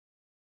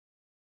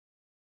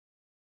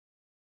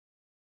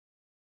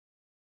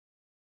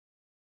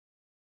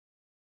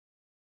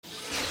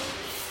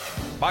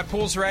My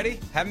pool's ready.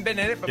 Haven't been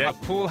in it, but my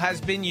pool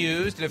has been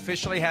used. It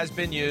officially has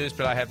been used,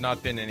 but I have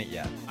not been in it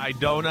yet. I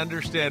don't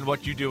understand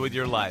what you do with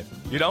your life.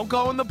 You don't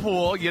go in the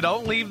pool. You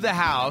don't leave the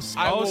house.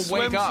 I will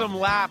swim wake up. some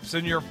laps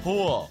in your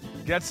pool.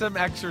 Get some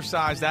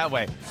exercise that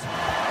way. New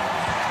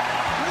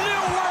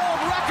world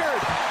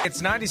record! It's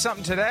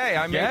 90-something today.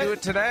 I may do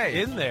it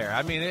today. In there.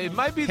 I mean, it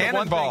might be the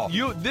Cannonball. one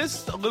thing.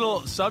 This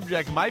little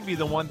subject might be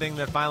the one thing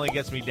that finally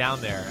gets me down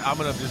there. I'm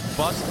going to just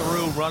bust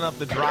through, run up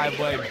the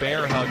driveway,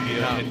 bear hug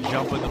you, and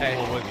jump in the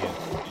pool with you.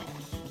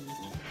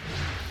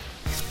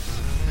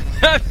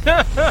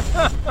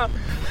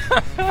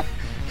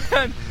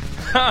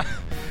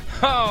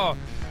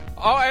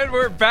 And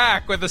we're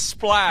back with a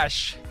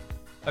splash.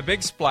 A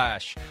big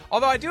splash.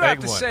 Although I do have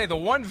to say, the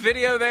one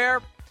video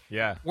there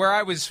where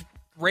I was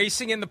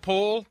racing in the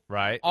pool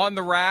on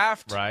the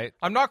raft,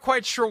 I'm not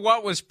quite sure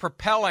what was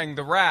propelling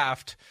the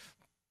raft,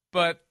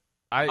 but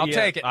I'll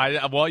take it.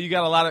 Well, you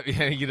got a lot of,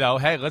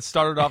 hey, let's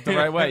start it off the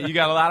right way. You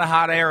got a lot of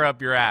hot air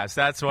up your ass.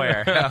 That's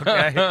where,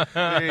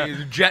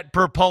 okay? Jet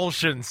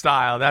propulsion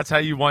style. That's how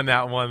you won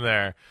that one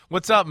there.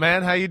 What's up,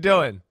 man? How you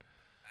doing?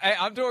 Hey,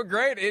 I'm doing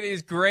great. It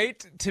is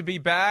great to be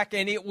back,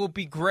 and it will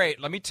be great.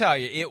 Let me tell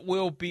you, it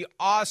will be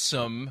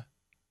awesome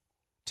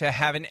to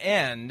have an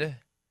end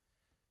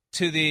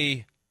to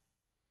the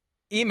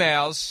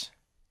emails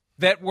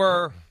that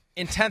were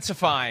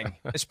intensifying,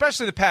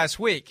 especially the past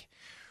week.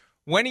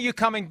 When are you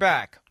coming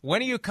back?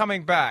 When are you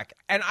coming back?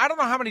 And I don't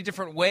know how many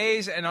different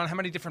ways and on how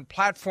many different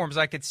platforms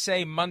I could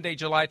say Monday,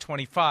 July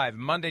 25,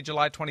 Monday,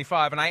 July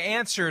 25. And I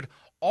answered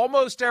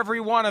almost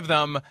every one of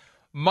them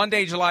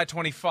Monday, July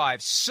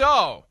 25.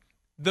 So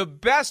the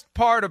best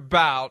part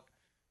about,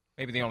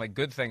 maybe the only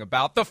good thing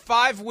about the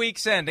 5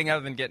 weeks ending,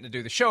 other than getting to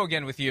do the show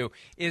again with you,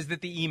 is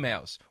that the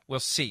emails will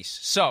cease.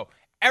 So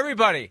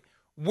everybody,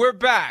 we're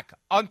back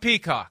on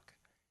Peacock,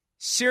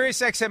 Sirius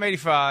XM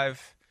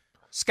 85,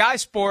 Sky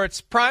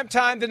Sports,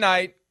 primetime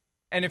tonight.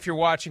 And if you're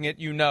watching it,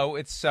 you know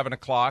it's 7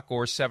 o'clock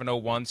or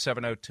 7:01,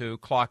 7:02.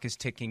 Clock is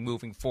ticking,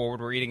 moving forward.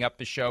 We're eating up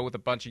the show with a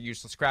bunch of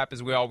useless crap,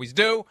 as we always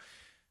do.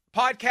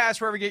 Podcast,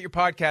 wherever you get your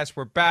podcasts,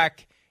 we're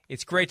back.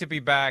 It's great to be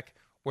back.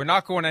 We're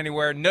not going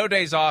anywhere. No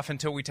days off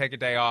until we take a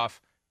day off.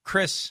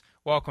 Chris,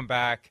 welcome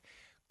back.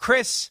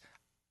 Chris,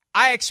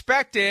 I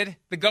expected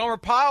the Gomer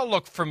Pyle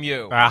look from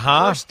you.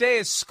 First day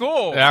of school.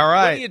 All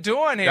right. What are you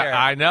doing here?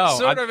 I know.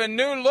 Sort of a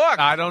new look.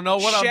 I don't know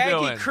what I'm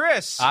doing. Shaggy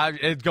Chris.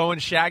 It's going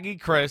Shaggy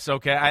Chris.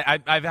 Okay.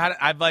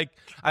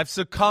 I've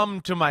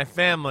succumbed to my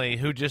family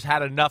who just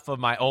had enough of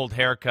my old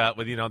haircut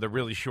with the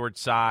really short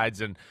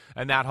sides and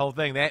that whole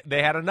thing.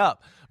 They had enough.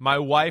 My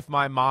wife,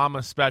 my mom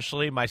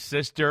especially, my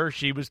sister,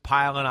 she was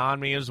piling on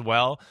me as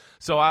well.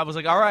 So I was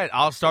like, all right,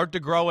 I'll start to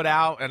grow it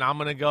out, and I'm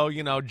going to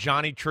go,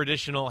 Johnny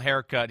traditional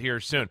haircut here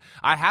soon.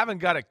 I haven't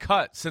got it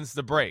cut since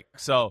the break,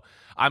 so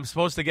I'm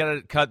supposed to get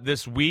it cut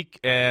this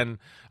week, and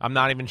I'm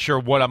not even sure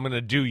what I'm going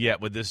to do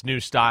yet with this new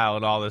style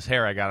and all this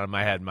hair I got on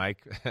my head, Mike.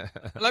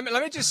 Let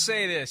me just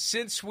say this.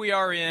 Since we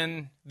are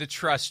in the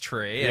trust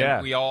tree,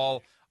 and we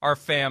all are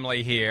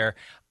family here,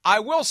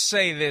 I will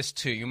say this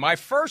to you. My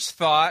first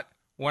thought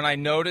when I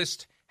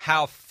noticed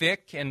how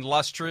thick and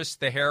lustrous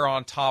the hair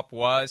on top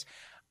was,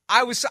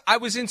 I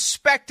was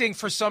inspecting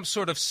for some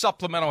sort of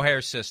supplemental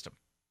hair system.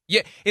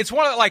 Yeah, it's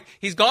one of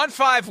he's gone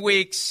 5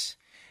 weeks,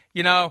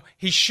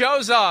 he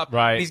shows up,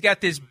 he's got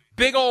this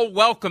big old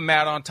welcome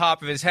mat on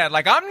top of his head.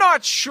 I'm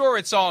not sure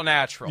it's all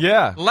natural.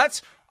 Yeah.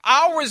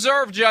 I'll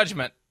reserve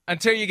judgment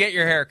until you get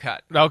your hair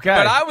cut. Okay.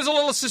 But I was a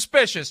little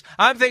suspicious.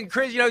 I'm thinking,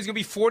 Chris, he's going to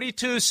be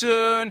 42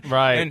 soon.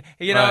 Right. And,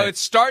 it's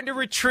starting to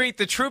retreat.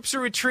 The troops are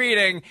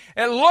retreating.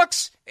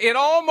 It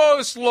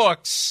almost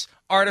looks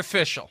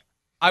artificial.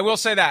 I will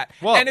say that.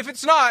 Well, and if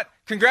it's not,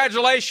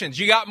 congratulations.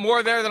 You got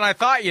more there than I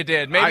thought you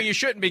did. Maybe you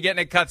shouldn't be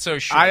getting it cut so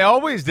short. I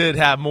always did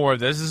have more of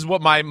this. This is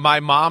what my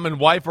mom and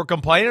wife were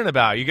complaining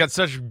about. You got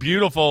such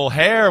beautiful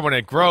hair when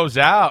it grows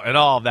out and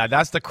all of that.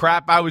 That's the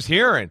crap I was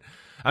hearing.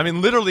 I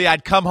mean, literally,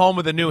 I'd come home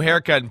with a new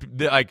haircut,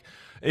 and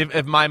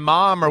if my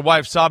mom or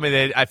wife saw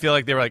me, I feel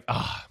like they were like,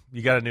 "Oh,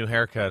 you got a new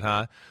haircut,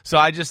 huh?" So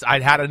I'd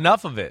had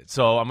enough of it,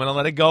 so I'm gonna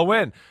let it go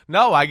in.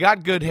 No, I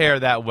got good hair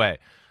that way.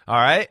 All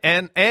right,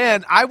 and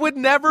I would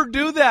never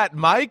do that,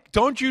 Mike.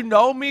 Don't you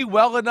know me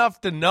well enough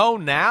to know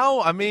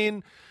now? I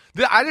mean,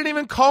 I didn't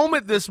even comb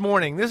it this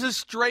morning. This is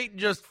straight,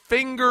 just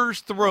fingers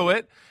through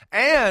it,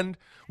 and.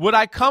 Would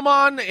I come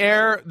on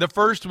air the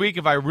first week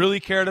if I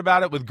really cared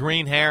about it with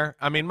green hair?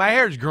 I mean, my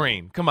hair's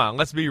green. Come on,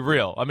 let's be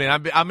real. I mean,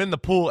 I'm in the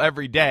pool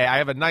every day. I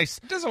have a nice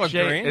It doesn't look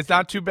shade. green. It's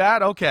not too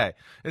bad? Okay.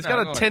 It's No, got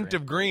it a don't tint look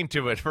green. of green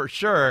to it for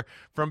sure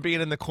from being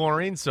in the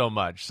chlorine so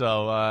much.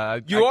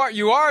 So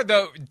You are,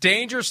 though,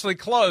 dangerously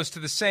close to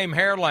the same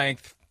hair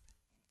length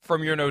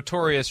from your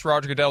notorious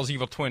Roger Goodell's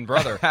evil twin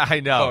brother.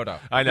 I know. Photo.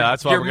 I know.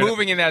 That's why you're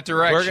moving in that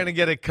direction. We're going to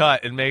get it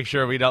cut and make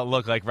sure we don't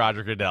look like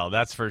Roger Goodell.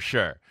 That's for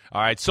sure.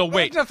 All right. So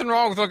wait. There's nothing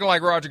wrong with looking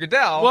like Roger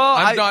Goodell. Well,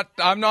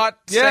 I'm not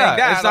saying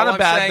that. It's not All a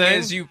bad I'm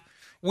saying thing. is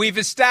we've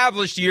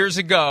established years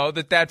ago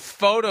that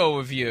photo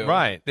of you,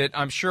 Right. that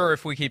I'm sure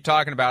if we keep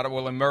talking about it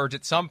will emerge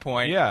at some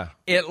point. Yeah.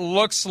 It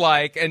looks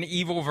like an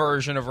evil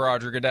version of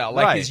Roger Goodell,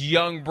 like Right. his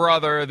young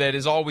brother that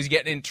is always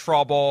getting in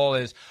trouble,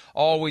 is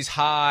always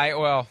high.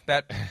 Well,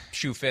 that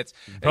shoe fits.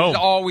 Boom. He's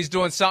always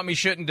doing something he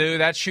shouldn't do.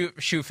 That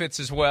shoe fits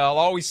as well.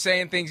 Always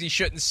saying things he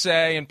shouldn't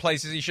say in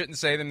places he shouldn't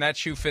say them. That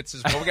shoe fits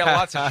as well. We got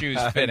lots of shoes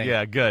fitting.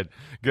 Yeah, good.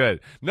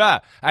 Nah,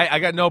 I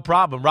got no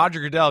problem. Roger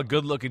Goodell,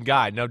 good-looking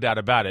guy, no doubt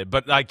about it.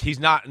 But, like, he's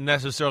not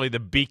necessarily the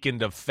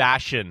beacon of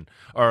fashion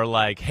or,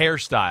 like,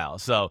 hairstyle.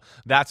 So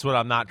that's what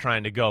I'm not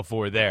trying to go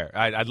for there.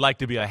 I'd like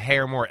to be a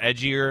hair more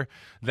edgier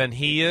than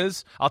he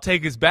is. I'll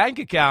take his bank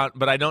account,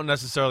 but I don't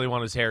necessarily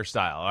want his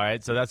hairstyle, all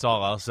right? So that's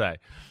all I'll say.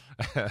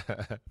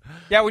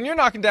 Yeah, when you're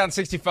knocking down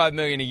 $65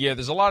 million a year,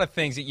 there's a lot of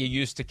things that you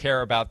used to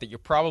care about that you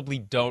probably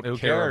don't Who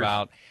care cares?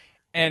 about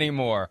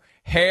anymore.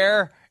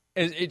 Hair,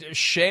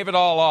 shave it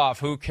all off.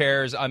 Who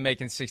cares? I'm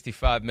making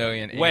 $65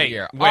 million a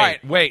year. All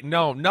right. Wait.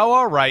 No,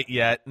 all right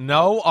yet.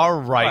 No, all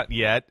right What?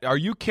 yet. Are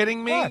you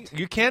kidding me? What?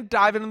 You can't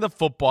dive into the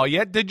football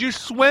yet. Did you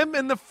swim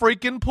in the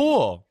freaking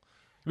pool?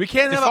 We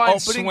can't have an Define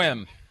opening.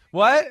 swim.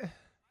 What?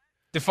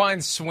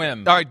 Define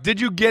swim. All right. Did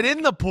you get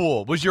in the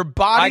pool? Was your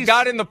body? I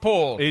got in the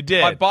pool. You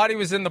did. My body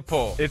was in the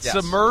pool. It's Yes.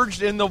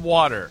 submerged in the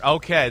water.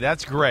 Okay,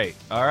 that's great.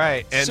 All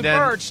right, and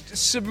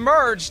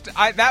Submerged.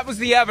 That was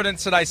the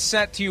evidence that I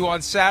sent to you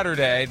on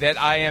Saturday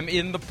that I am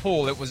in the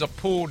pool. It was a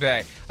pool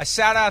day. I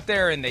sat out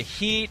there in the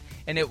heat,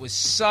 and it was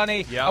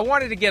sunny. Yep. I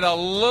wanted to get a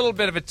little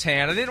bit of a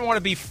tan. I didn't want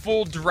to be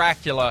full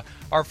Dracula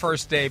our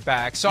first day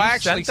back, so I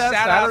actually sent sat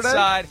that Saturday?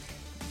 outside.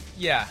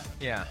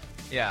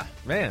 Yeah.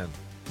 man.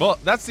 Well,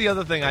 that's the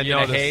other thing I In a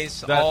noticed.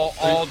 haze, that-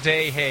 all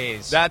day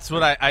haze. That's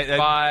what I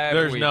 5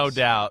 there's no weeks.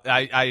 doubt.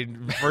 I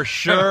for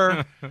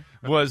sure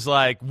was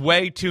like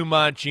way too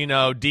much,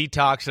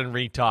 detox and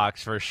retox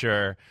for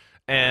sure,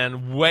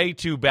 and way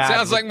too bad.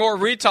 Sounds like more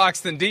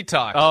retox than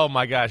detox. Oh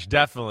my gosh,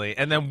 definitely.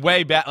 And then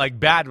way bad, like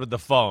bad with the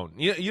phone.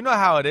 You know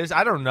how it is.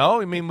 I don't know.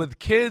 I mean, with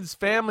kids,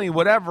 family,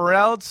 whatever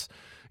else.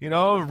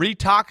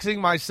 Retoxing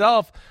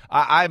myself.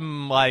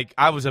 I'm like,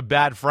 I was a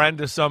bad friend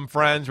to some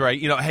friends,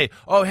 right? Hey,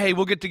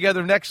 we'll get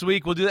together next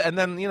week. We'll do that. And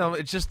then,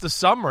 it's just the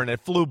summer and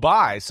it flew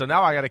by. So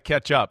now I got to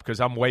catch up because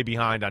I'm way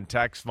behind on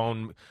text,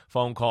 phone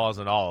calls,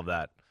 and all of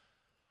that.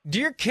 Do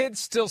your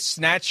kids still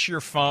snatch your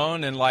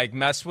phone and like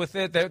mess with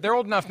it? They're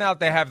old enough now that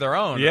they have their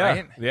own,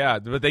 right? Yeah,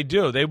 but they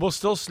do. They will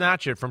still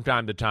snatch it from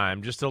time to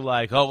time just to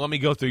like, let me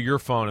go through your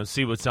phone and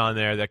see what's on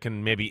there that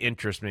can maybe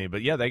interest me.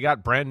 But yeah, they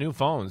got brand new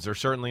phones. They're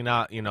certainly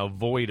not,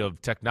 void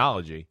of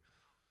technology.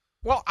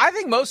 Well, I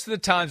think most of the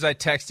times I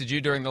texted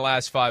you during the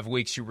last 5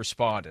 weeks, you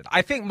responded.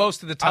 I think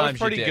most of the I was times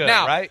pretty you did. good,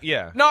 Now, right?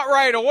 Yeah. Not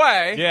right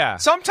away. Yeah.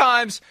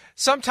 Sometimes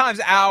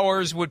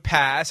hours would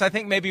pass. I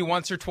think maybe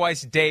once or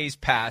twice days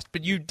passed,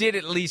 but you did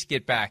at least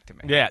get back to me.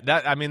 Yeah,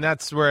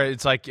 that's where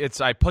it's like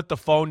I put the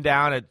phone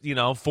down at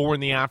 4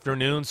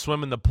 PM,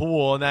 swim in the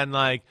pool, and then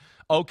like,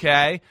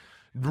 okay,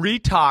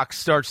 retox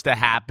starts to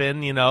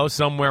happen,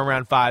 somewhere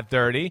around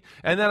 5:30,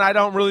 and then I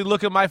don't really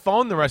look at my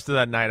phone the rest of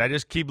that night. I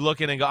just keep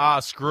looking and go,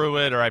 screw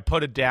it, or I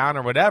put it down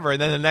or whatever, and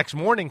then the next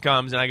morning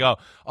comes and I go,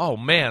 oh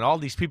man, all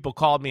these people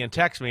called me and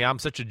texted me. I'm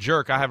such a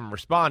jerk. I haven't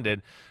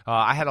responded.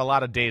 I had a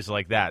lot of days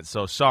like that,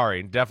 so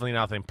sorry. Definitely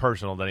nothing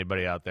personal to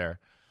anybody out there.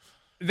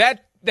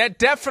 That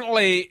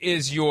definitely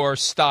is your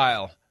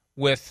style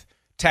with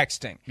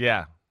texting.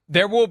 Yeah.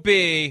 There will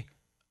be,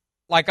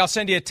 like, I'll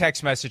send you a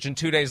text message, and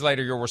 2 days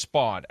later you'll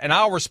respond. And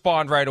I'll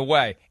respond right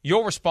away.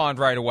 You'll respond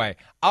right away.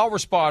 I'll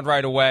respond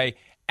right away,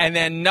 and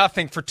then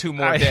nothing for 2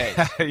 more days.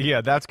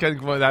 Yeah, that's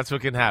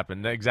what can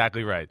happen.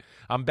 Exactly right.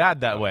 I'm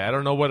bad that way. I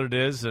don't know what it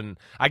is, and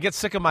I get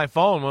sick of my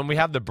phone when we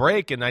have the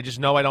break, and I just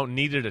know I don't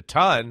need it a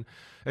ton.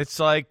 It's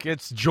like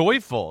it's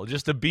joyful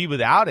just to be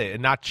without it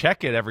and not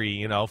check it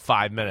every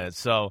 5 minutes.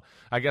 So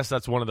I guess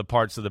that's one of the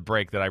parts of the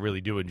break that I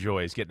really do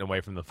enjoy is getting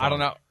away from the phone. I don't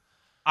know.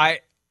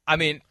 I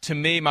mean, to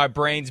me, my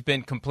brain's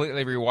been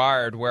completely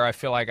rewired where I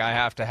feel like I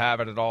have to have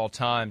it at all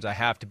times. I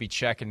have to be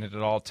checking it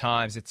at all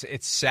times.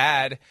 It's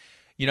sad.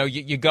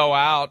 You go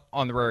out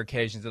on the rare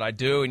occasions that I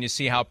do, and you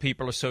see how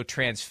people are so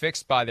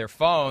transfixed by their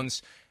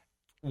phones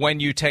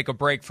when you take a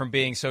break from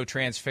being so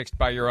transfixed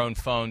by your own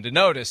phone to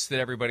notice that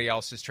everybody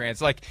else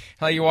is like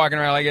you're walking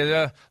around like,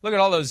 look at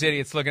all those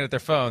idiots looking at their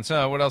phones.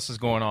 What else is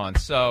going on?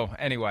 So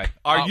anyway.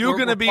 Are you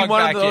going to be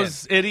one of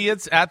those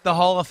idiots at the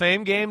Hall of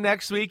Fame game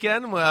next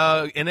weekend in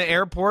an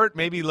airport,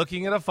 maybe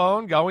looking at a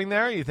phone, going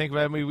there? You think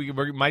maybe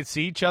we might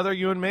see each other,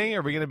 you and me?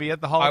 Are we going to be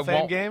at the Hall of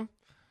Fame game?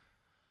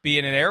 Be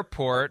in an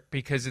airport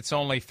because it's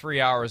only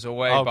 3 hours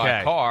away by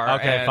Okay. car.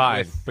 Okay, and fine.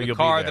 With But the you'll be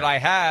car there. that I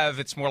have,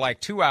 it's more like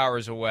 2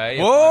 hours away.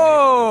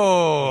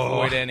 Whoa!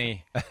 Avoid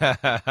any.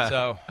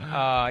 So,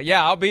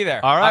 I'll be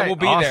there. All right. I will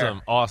be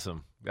there.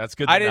 Awesome. That's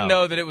good to I didn't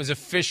know that it was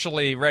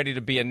officially ready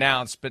to be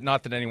announced, but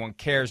not that anyone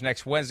cares.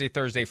 Next Wednesday,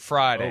 Thursday,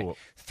 Friday, Oh.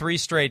 3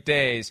 straight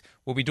days.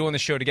 We'll be doing the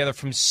show together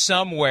from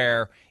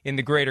somewhere in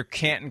the greater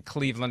Canton,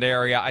 Cleveland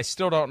area. I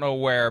still don't know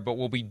where, but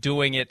we'll be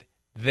doing it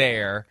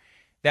there.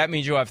 That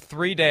means you'll have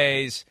 3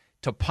 days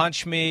to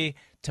punch me,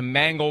 to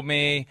mangle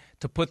me,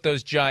 to put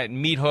those giant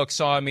meat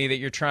hooks on me that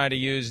you're trying to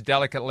use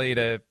delicately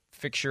to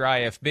fix your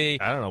IFB.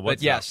 I don't know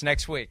what's But yes,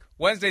 next week.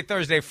 Wednesday,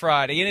 Thursday,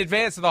 Friday. In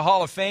advance of the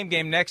Hall of Fame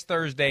game next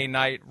Thursday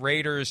night,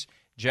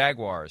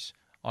 Raiders-Jaguars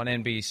on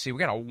NBC. We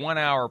got a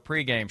 1-hour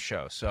pregame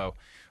show. So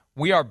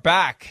we are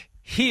back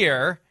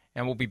here,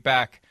 and we'll be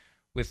back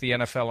with the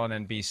NFL on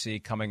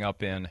NBC coming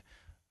up in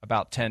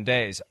about 10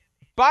 days.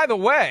 By the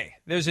way,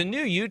 there's a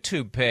new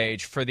YouTube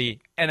page for the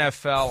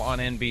NFL on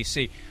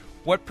NBC.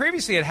 What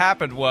previously had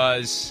happened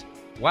was,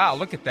 wow,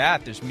 look at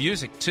that. There's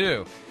music,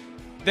 too.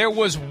 There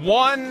was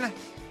one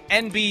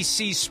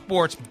NBC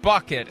Sports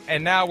bucket,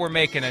 and now we're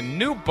making a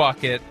new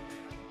bucket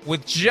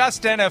with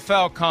just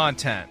NFL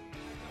content.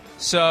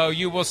 So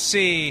you will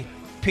see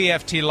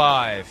PFT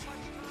Live.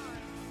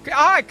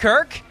 Hi,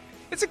 Kirk.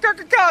 It's a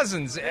Kirk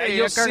Cousins. Hey,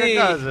 You'll Kirk see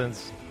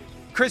Cousins.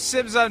 Chris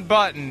Sims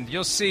Unbuttoned.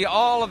 You'll see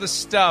all of the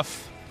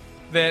stuff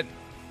that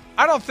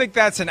I don't think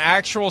that's an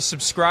actual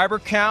subscriber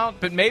count,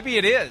 but maybe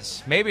it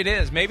is. Maybe it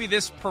is. Maybe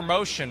this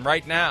promotion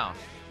right now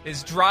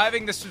is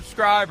driving the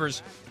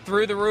subscribers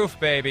through the roof,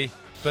 baby.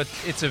 But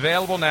it's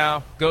available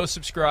now. Go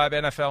subscribe.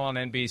 NFL on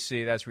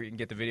NBC. That's where you can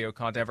get the video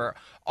content for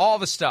all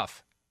the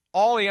stuff.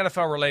 All the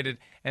NFL-related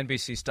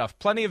NBC stuff.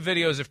 Plenty of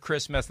videos of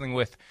Chris messing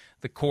with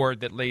the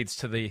cord that leads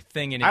to the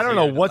thing in his ear. I don't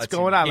know that what's lets him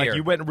going on. hear Like,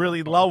 you went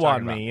really what low I'm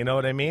talking on me. about. You know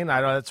what I mean?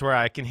 I know that's where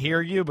I can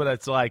hear you, but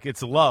it's like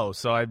it's low.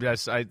 So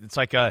it's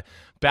like a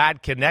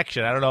bad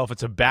connection. I don't know if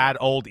it's a bad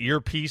old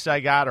earpiece I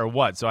got or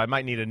what. So I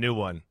might need a new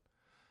one.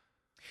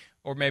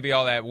 Or maybe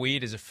all that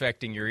weed is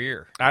affecting your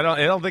ear. I don't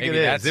think Maybe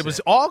it that's is. It was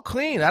it. all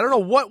clean. I don't know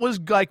what was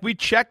like. We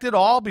checked it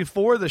all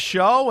before the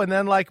show, and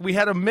then like we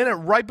had a minute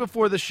right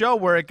before the show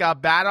where it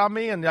got bad on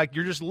me, and like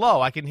you're just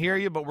low. I can hear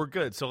you, but we're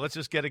good. So let's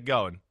just get it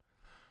going.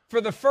 For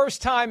the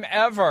first time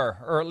ever,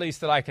 or at least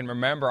that I can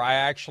remember, I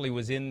actually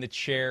was in the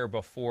chair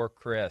before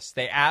Chris.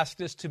 They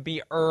asked us to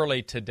be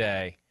early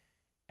today,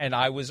 and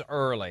I was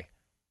early.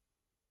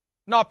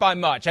 Not by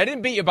much. I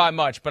didn't beat you by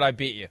much, but I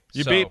beat you.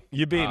 You So,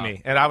 beat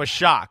me, and I was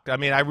shocked. I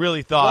mean, I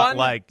really thought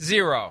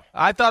 1-0.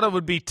 I thought it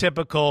would be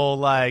typical,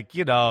 like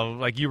you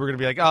were gonna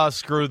be like, oh,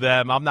 screw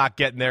them. I'm not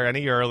getting there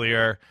any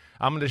earlier.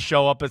 I'm going to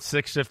show up at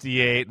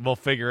 6:58. We'll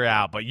figure it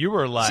out. But you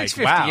were like,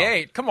 6:58.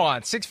 wow. Come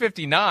on,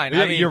 6:59.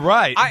 Yeah, I mean, you're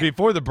right.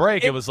 Before the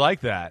break, it was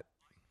like that.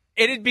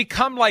 It had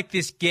become like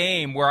this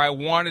game where I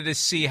wanted to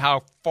see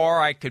how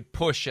far I could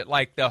push it,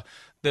 like the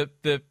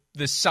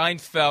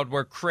Seinfeld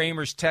where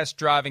Kramer's test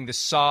driving the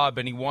Saab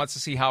and he wants to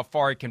see how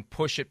far he can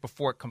push it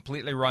before it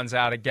completely runs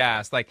out of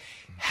gas. Like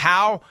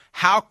how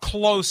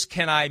close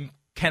can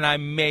I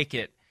make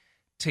it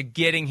to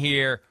getting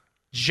here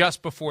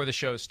just before the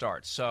show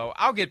starts? So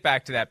I'll get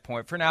back to that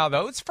point. For now,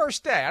 though, it's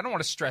first day. I don't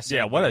want to stress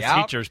Yeah, what a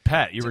out. teacher's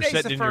pet. You Today's were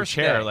sitting in your first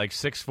chair day. like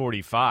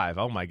 6:45.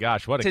 Oh, my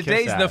gosh, what a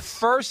Today's kiss the ass.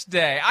 first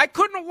day. I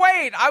couldn't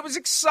wait. I was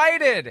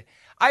excited.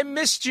 I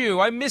missed you.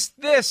 I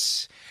missed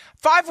this.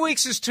 5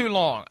 weeks is too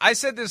long. I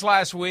said this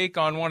last week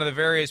on one of the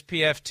various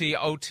PFT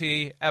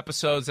OT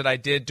episodes that I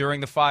did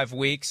during the 5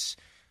 weeks.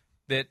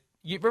 That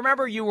you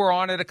remember you were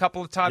on it a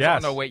couple of times.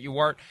 Yes. Oh, no, wait, you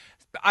weren't.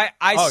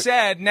 I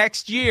said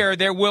next year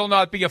there will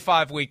not be a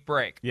 5-week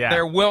break. Yeah.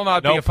 There will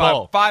not No be a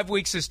pull. 5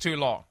 weeks is too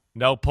long.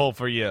 No pull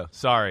for you.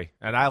 Sorry.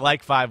 And I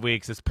like 5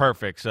 weeks. It's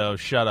perfect. So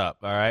shut up.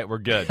 All right, we're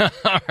good.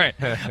 All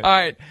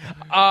right.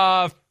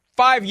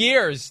 5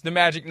 years, the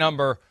magic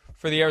number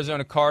for the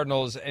Arizona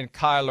Cardinals and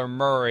Kyler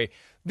Murray.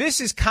 This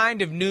is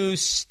kind of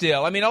news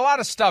still. I mean, a lot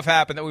of stuff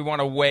happened that we want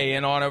to weigh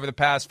in on over the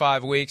past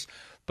 5 weeks,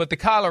 but the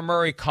Kyler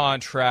Murray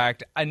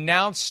contract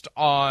announced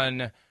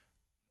on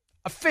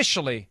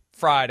officially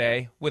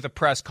Friday with a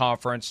press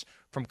conference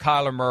from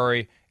Kyler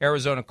Murray,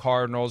 Arizona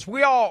Cardinals.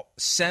 We all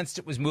sensed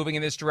it was moving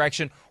in this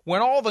direction.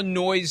 When all the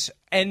noise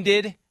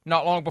ended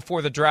not long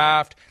before the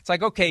draft, it's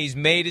like, okay, he's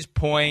made his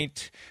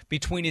point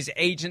between his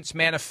agent's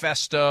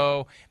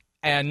manifesto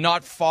and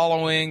not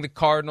following the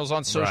Cardinals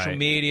on social Right.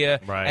 media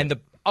Right. and the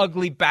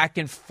ugly back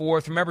and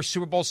forth. Remember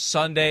Super Bowl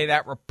Sunday,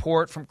 that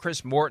report from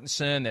Chris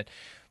Mortensen that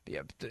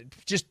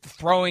just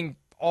throwing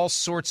all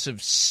sorts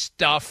of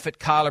stuff at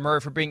Kyler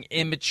Murray for being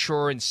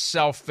immature and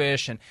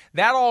selfish, and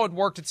that all had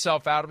worked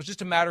itself out. It was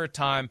just a matter of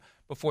time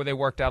before they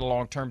worked out a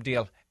long-term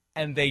deal,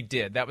 and they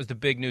did. That was the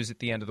big news at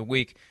the end of the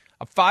week.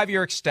 A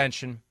 5-year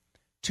extension,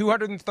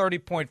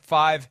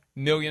 $230.5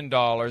 million,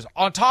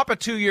 on top of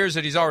 2 years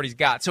that he's already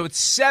got. So it's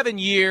 7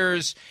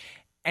 years,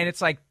 and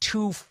it's like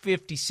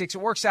 $256. It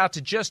works out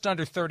to just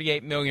under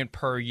 $38 million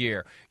per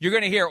year. You're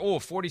going to hear,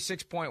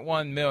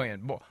 $46.1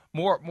 million,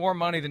 more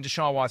money than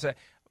Deshaun Watson.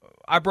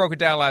 I broke it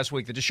down last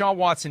week. The Deshaun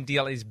Watson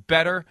deal is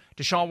better.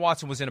 Deshaun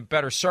Watson was in a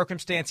better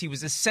circumstance. He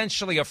was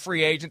essentially a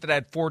free agent that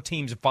had 4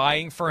 teams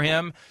vying for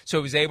him, so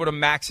he was able to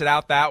max it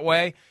out that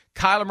way.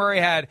 Kyler Murray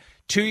had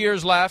 2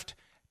 years left,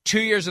 2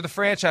 years of the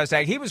franchise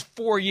tag. He was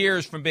 4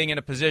 years from being in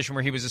a position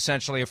where he was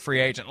essentially a free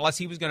agent, unless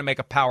he was going to make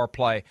a power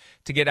play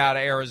to get out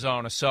of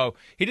Arizona. So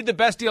he did the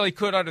best deal he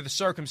could under the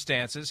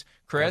circumstances,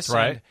 Chris. That's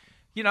right.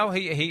 And,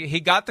 he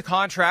got the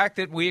contract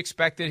that we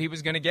expected he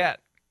was going to get.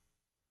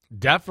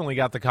 Definitely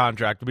got the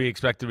contract we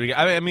expected.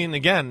 I mean,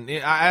 again,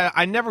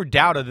 I never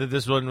doubted that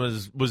this one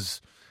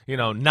was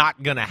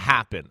not going to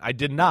happen. I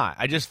did not.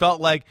 I just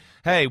felt like,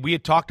 hey, we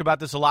had talked about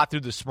this a lot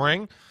through the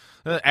spring.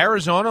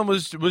 Arizona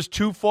was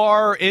too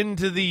far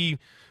into the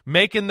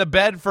making the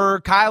bed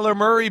for Kyler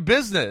Murray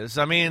business.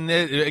 I mean,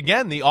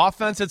 again, the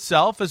offense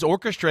itself is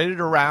orchestrated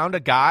around a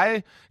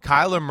guy,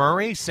 Kyler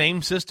Murray,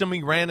 same system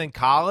he ran in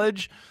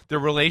college, the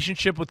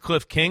relationship with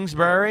Cliff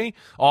Kingsbury,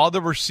 all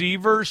the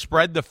receivers,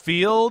 spread the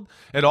field.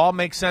 It all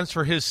makes sense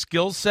for his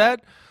skill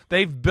set.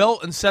 They've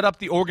built and set up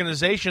the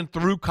organization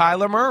through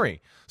Kyler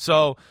Murray.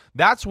 So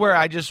that's where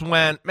I just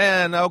went,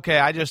 man, okay,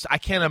 I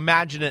can't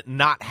imagine it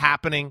not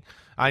happening.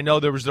 I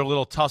know there was their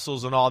little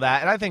tussles and all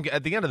that. And I think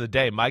at the end of the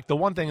day, Mike, the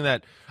one thing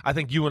that I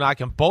think you and I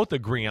can both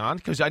agree on,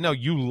 because I know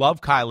you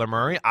love Kyler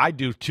Murray, I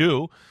do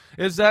too,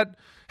 is that,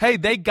 hey,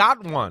 they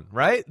got one,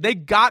 right? They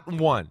got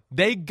one.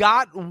 They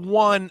got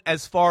one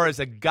as far as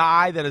a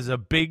guy that is a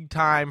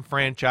big-time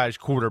franchise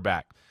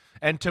quarterback.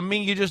 And to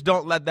me, you just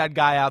don't let that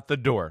guy out the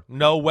door.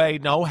 No way,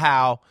 no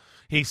how.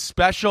 He's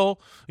special,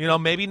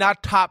 maybe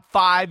not top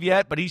 5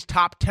 yet, but he's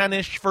top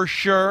 10-ish for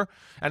sure.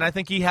 And I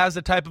think he has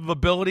the type of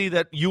ability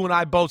that you and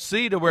I both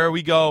see to where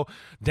we go,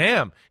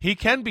 damn, he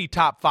can be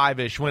top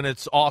 5-ish when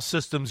it's all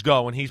systems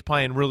go and he's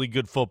playing really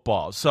good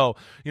football. So,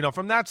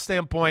 from that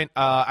standpoint,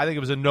 I think it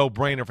was a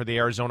no-brainer for the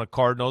Arizona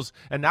Cardinals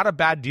and not a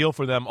bad deal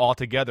for them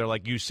altogether,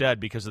 like you said,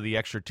 because of the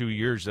extra 2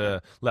 years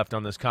left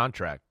on this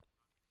contract.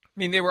 I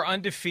mean, they were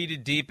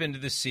undefeated deep into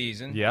the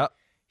season. Yeah.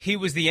 He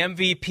was the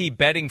MVP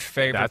betting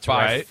favorite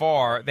by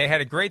far. They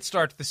had a great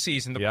start to the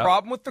season. The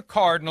problem with the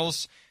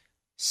Cardinals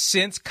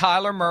since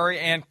Kyler Murray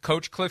and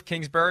Coach Cliff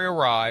Kingsbury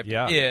arrived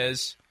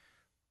is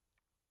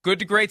good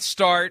to great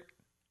start,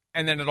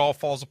 and then it all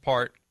falls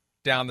apart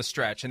down the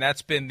stretch. And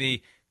that's been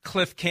the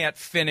Cliff can't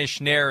finish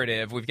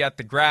narrative. We've got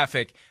the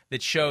graphic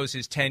that shows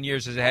his 10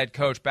 years as a head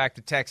coach back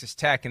to Texas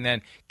Tech and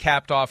then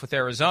capped off with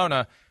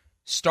Arizona.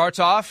 Starts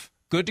off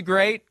good to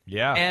great,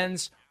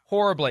 ends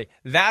horribly.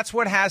 That's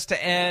what has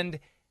to end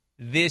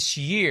this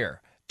year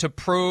to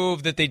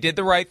prove that they did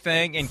the right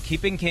thing in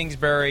keeping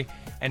Kingsbury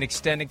and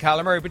extending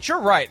Kyler Murray. But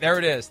you're right. There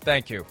it is.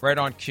 Thank you. Right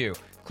on cue.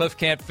 Cliff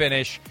can't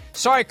finish.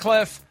 Sorry,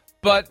 Cliff,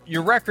 but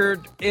your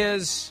record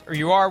is, or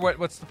you are,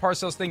 what's the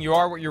Parcells thing? You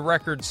are what your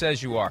record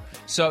says you are.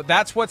 So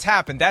that's what's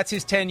happened. That's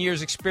his 10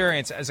 years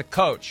experience as a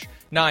coach.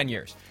 9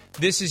 years.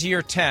 This is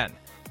year 10.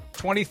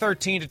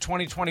 2013 to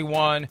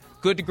 2021.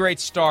 Good to great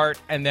start.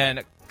 And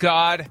then,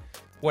 God,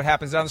 what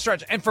happens down the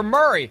stretch. And for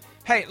Murray,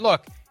 hey,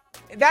 look,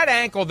 that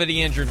ankle that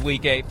he injured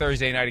Week 8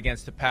 Thursday night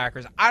against the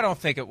Packers, I don't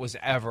think it was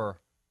ever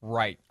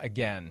right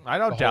again. I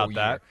don't doubt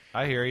that.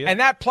 I hear you. And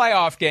that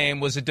playoff game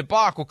was a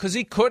debacle because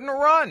he couldn't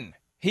run.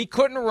 He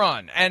couldn't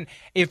run. And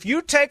if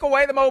you take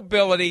away the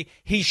mobility,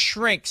 he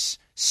shrinks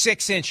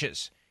 6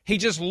 inches. He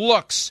just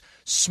looks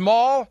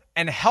small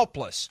and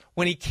helpless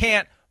when he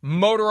can't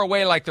motor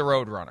away like the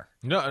Roadrunner.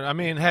 No, I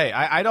mean, hey,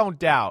 I don't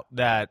doubt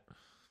that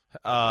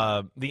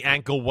the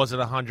ankle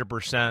wasn't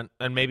 100%,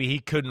 and maybe he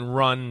couldn't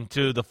run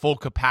to the full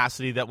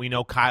capacity that we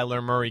know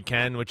Kyler Murray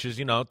can, which is,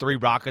 3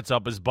 rockets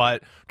up his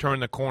butt, turn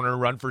the corner,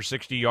 run for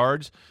 60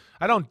 yards.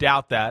 I don't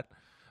doubt that,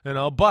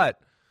 but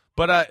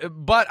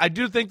I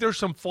do think there's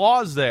some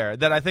flaws there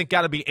that I think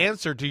got to be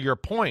answered, to your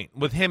point,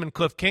 with him and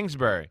Cliff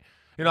Kingsbury.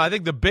 I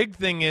think the big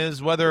thing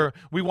is, whether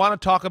we want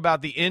to talk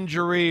about the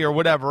injury or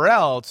whatever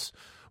else,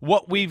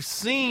 what we've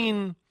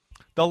seen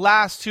the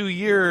last 2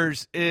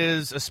 years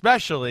is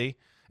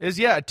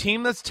a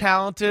team that's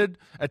talented,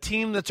 a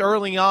team that's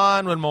early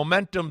on when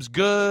momentum's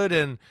good,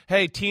 and,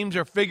 hey, teams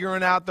are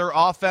figuring out their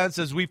offense,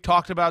 as we've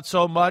talked about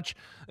so much.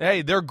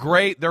 Hey, they're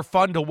great. They're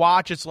fun to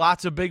watch. It's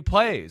lots of big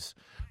plays.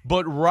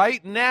 But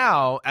right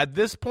now, at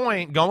this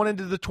point, going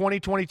into the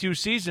 2022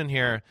 season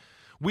here,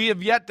 we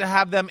have yet to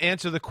have them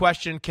answer the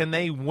question, can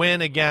they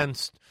win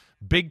against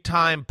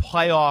big-time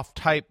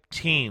playoff-type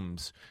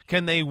teams?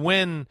 Can they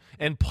win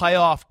in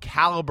playoff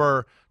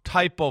caliber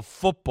type of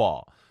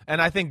football?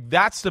 And I think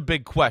that's the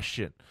big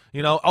question.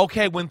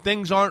 Okay, when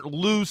things aren't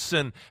loose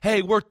and,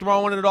 hey, we're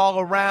throwing it all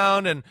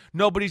around and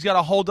nobody's got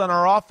a hold on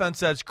our offense,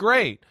 that's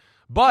great.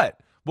 But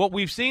what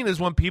we've seen is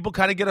when people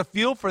kind of get a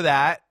feel for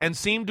that and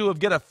seem to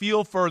get a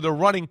feel for the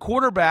running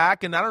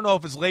quarterback, and I don't know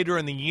if it's later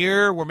in the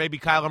year where maybe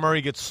Kyler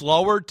Murray gets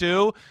slower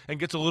too and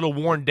gets a little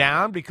worn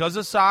down because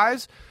of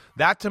size,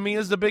 that to me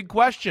is the big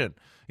question.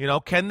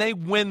 Can they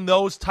win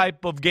those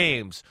type of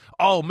games?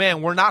 Oh,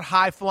 man, we're not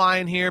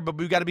high-flying here, but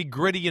we've got to be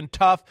gritty and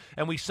tough,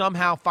 and we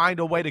somehow find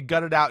a way to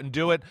gut it out and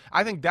do it.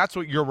 I think that's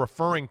what you're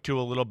referring to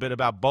a little bit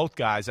about both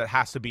guys that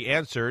has to be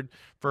answered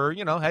for,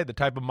 hey, the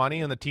type of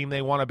money and the team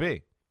they want to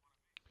be.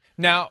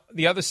 Now,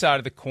 the other side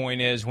of the coin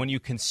is when you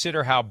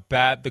consider how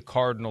bad the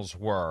Cardinals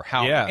were,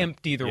 how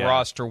empty the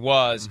roster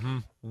was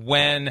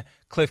when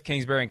Cliff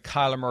Kingsbury and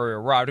Kyler Murray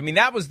arrived. I mean,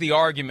 that was the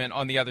argument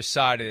on the other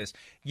side of this.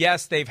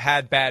 Yes, they've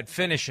had bad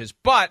finishes,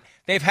 but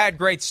they've had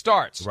great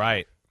starts.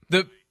 Right.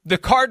 The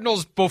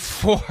Cardinals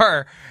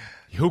before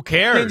who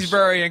cares?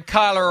 Kingsbury and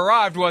Kyler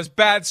arrived was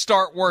bad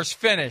start, worse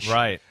finish.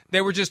 Right.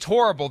 They were just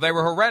horrible. They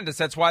were horrendous.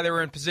 That's why they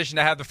were in position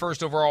to have the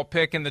first overall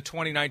pick in the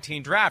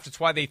 2019 draft. It's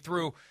why they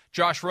threw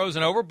Josh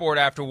Rosen overboard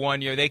after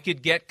 1 year. They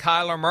could get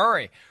Kyler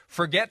Murray.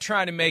 Forget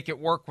trying to make it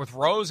work with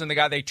Rosen, the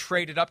guy they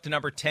traded up to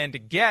number 10 to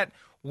get.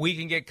 We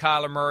can get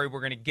Kyler Murray. We're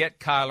going to get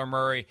Kyler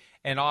Murray,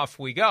 and off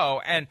we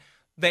go. And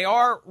they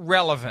are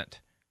relevant.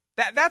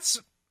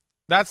 That's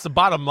the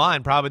bottom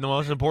line, probably the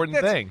most important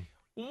thing.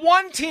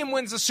 One team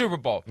wins the Super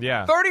Bowl.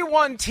 Yeah.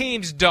 31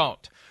 teams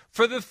don't.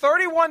 For the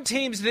 31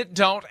 teams that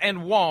don't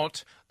and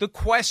won't, the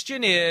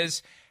question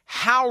is,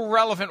 how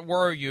relevant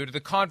were you to the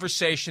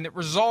conversation that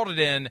resulted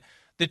in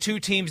the 2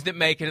 teams that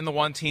make it and the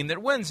 1 team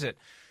that wins it?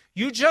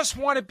 You just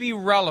want to be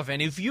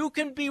relevant. If you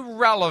can be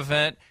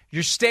relevant,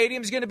 your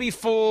stadium's going to be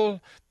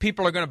full.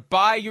 People are going to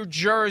buy your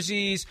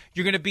jerseys.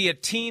 You're going to be a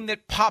team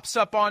that pops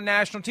up on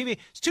national TV.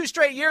 It's 2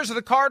 straight years of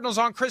the Cardinals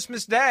on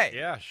Christmas Day.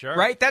 Yeah, sure.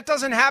 Right? That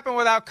doesn't happen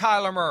without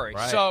Kyler Murray.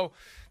 Right. So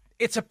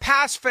it's a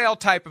pass-fail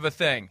type of a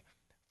thing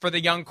for the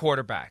young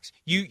quarterbacks.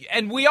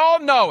 And we all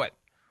know it.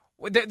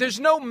 There's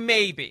no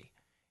maybe.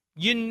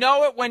 You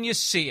know it when you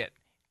see it.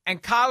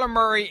 And Kyler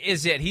Murray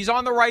is it. He's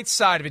on the right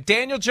side of it.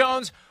 Daniel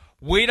Jones,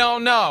 we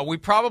don't know. We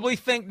probably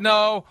think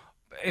no.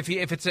 If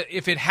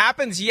it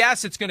happens,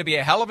 yes, it's going to be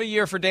a hell of a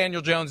year for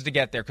Daniel Jones to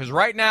get there, because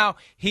right now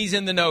he's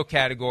in the no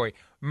category.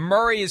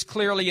 Murray is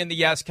clearly in the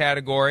yes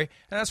category,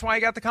 and that's why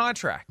he got the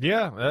contract.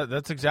 Yeah,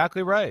 that's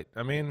exactly right.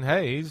 I mean,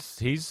 hey,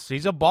 he's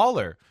a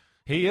baller.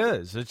 He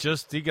is. It's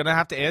just you're going to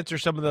have to answer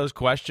some of those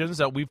questions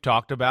that we've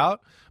talked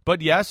about.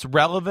 But, yes,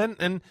 relevant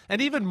and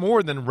even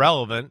more than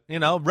relevant,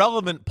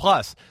 relevant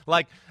plus.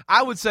 Like,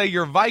 I would say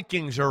your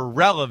Vikings are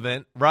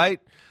relevant, right?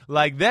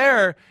 Like,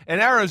 there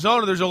in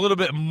Arizona, there's a little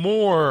bit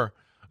more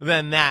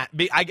than that.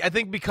 I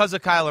think because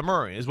of Kyler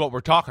Murray is what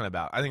we're talking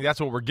about. I think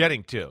that's what we're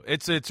getting to.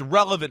 It's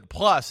relevant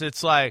plus.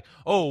 It's like,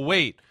 oh,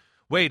 wait,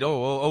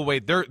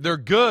 they're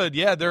good.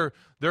 Yeah,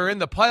 they're in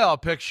the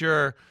playoff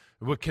picture.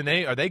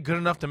 Are they good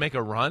enough to make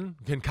a run?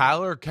 Can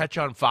Kyler catch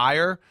on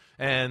fire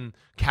and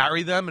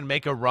carry them and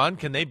make a run?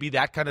 Can they be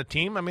that kind of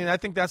team? I mean, I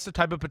think that's the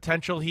type of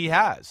potential he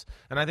has.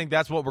 And I think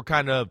that's what we're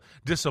kind of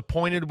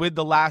disappointed with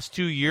the last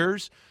 2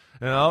 years.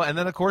 And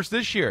then, of course,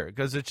 this year,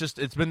 because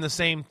it's been the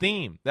same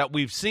theme that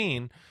we've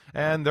seen,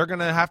 and they're going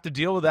to have to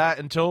deal with that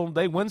until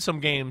they win some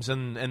games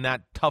in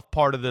that tough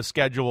part of the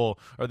schedule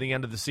or the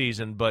end of the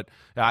season. But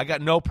I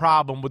got no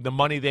problem with the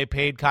money they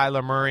paid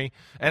Kyler Murray.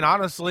 And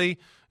honestly,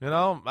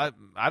 I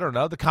don't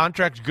know. The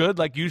contract's good,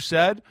 like you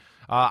said.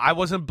 I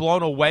wasn't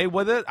blown away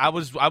with it. I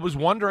was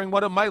wondering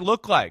what it might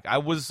look like. I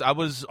was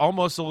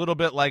almost a little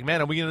bit like,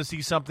 man, are we going to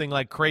see something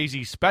like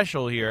crazy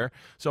special here?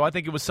 So I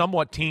think it was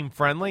somewhat team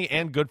friendly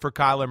and good for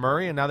Kyler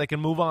Murray, and now they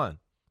can move on.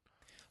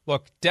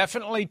 Look,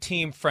 definitely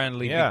team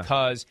friendly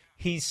because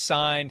he's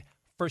signed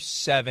for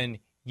 7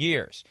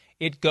 years.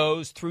 It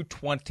goes through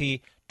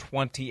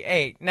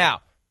 2028.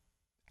 Now,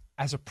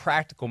 as a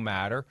practical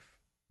matter,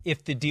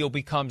 if the deal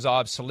becomes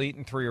obsolete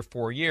in 3 or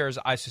 4 years,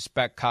 I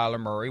suspect Kyler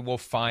Murray will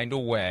find a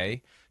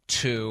way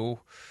to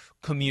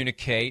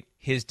communicate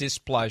his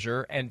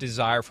displeasure and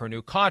desire for a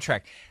new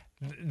contract.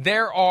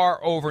 There are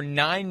over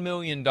 $9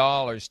 million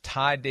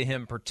tied to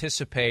him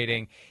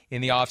participating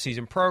in the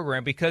offseason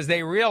program because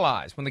they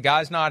realize when the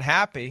guy's not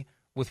happy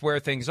with where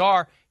things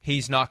are,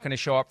 he's not going to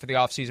show up for the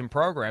offseason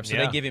program. So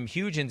they give him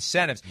huge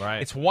incentives.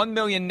 Right. It's $1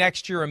 million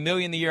next year, $1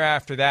 million the year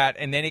after that,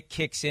 and then it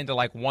kicks into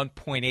like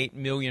 $1.8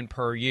 million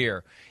per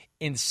year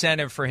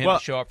incentive for him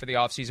to show up for the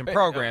offseason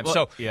program.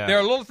 There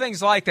are little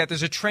things like that.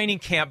 There's a training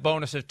camp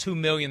bonus of $2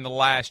 million the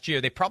last year.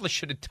 They probably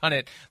should have done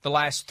it the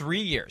last 3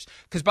 years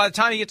because by the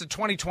time you get to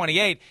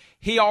 2028,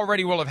 he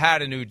already will have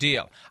had a new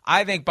deal.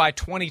 I think by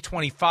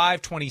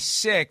 2025,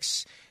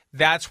 26,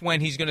 that's when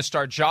he's going to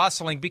start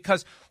jostling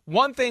because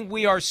one thing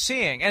we are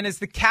seeing, and as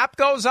the cap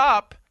goes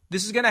up,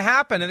 this is going to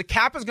happen, and the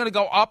cap is going to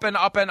go up and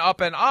up and up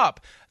and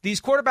up.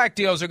 These quarterback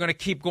deals are going to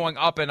keep going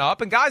up and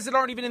up, and guys that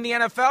aren't even in the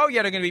NFL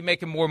yet are going to be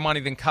making more money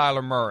than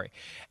Kyler Murray.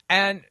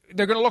 And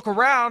they're going to look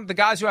around, the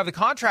guys who have the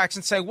contracts,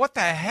 and say, what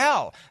the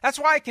hell? That's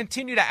why I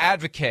continue to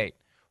advocate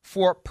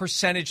for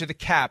percentage of the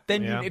cap.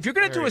 Then if you're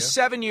going to do a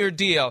 7-year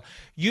deal,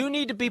 you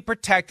need to be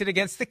protected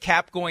against the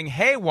cap going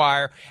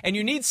haywire, and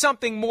you need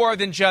something more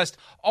than just,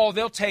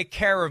 they'll take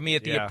care of me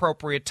at the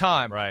appropriate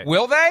time. Right.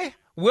 Will they?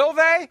 Will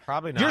they?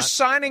 Probably not. You're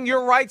signing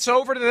your rights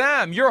over to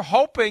them. You're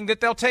hoping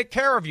that they'll take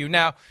care of you.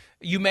 Now,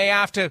 you may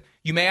have to,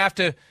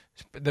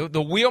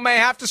 the wheel may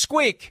have to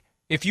squeak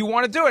if you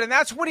want to do it. And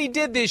that's what he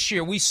did this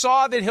year. We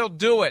saw that he'll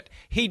do it.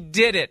 He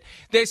did it.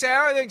 They say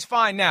everything's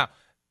fine now.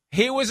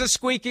 He was a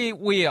squeaky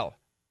wheel.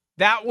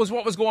 That was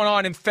what was going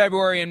on in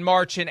February and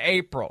March and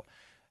April.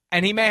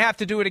 And he may have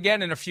to do it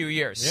again in a few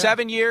years.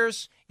 7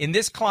 years in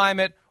this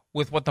climate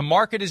with what the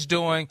market is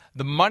doing,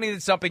 the money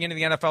that's dumping into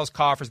the NFL's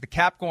coffers, the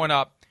cap going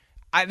up.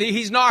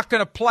 He's not going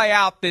to play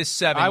out this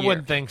 7 years. I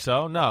wouldn't think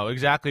so. No,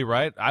 exactly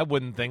right. I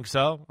wouldn't think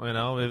so.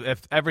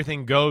 If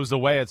everything goes the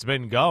way it's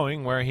been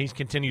going, where he's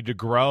continued to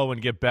grow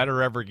and get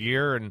better every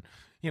year and,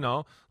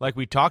 like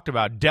we talked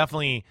about,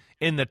 definitely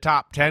in the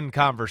top 10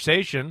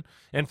 conversation.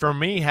 And for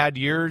me, had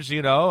years,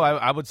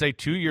 I would say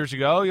 2 years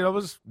ago, it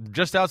was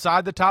just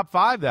outside the top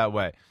 5 that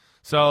way.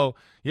 So,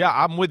 yeah,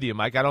 I'm with you,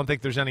 Mike. I don't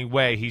think there's any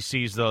way he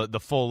sees the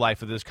full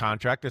life of this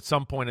contract. At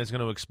some point, it's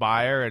going to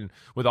expire. And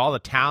with all the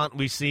talent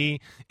we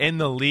see in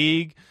the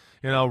league,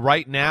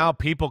 right now,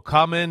 people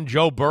coming,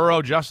 Joe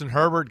Burrow, Justin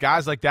Herbert,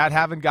 guys like that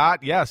haven't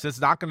got. Yes, it's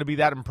not going to be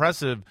that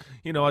impressive,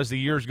 as the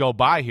years go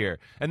by here.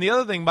 And the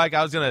other thing, Mike,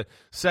 I was going to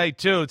say,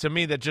 too, to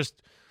me that just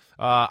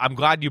I'm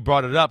glad you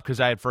brought it up because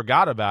I had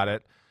forgot about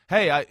it.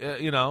 Hey,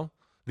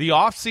 the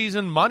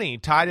offseason money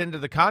tied into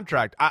the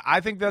contract, I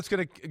think that's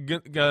going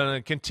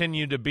to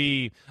continue to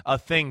be a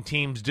thing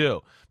teams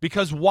do.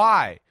 Because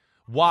why?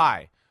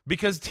 Why?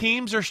 Because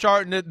teams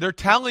are they're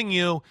telling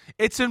you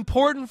it's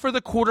important for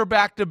the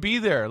quarterback to be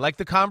there, like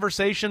the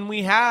conversation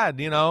we had,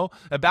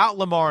 about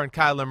Lamar and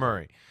Kyler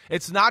Murray.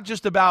 It's not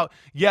just about,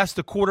 yes,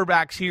 the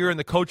quarterback's here and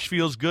the coach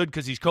feels good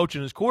because he's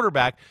coaching his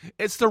quarterback.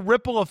 It's the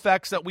ripple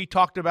effects that we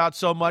talked about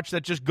so much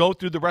that just go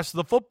through the rest of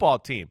the football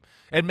team.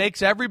 It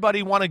makes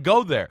everybody want to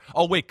go there.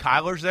 Oh, wait,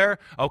 Kyler's there?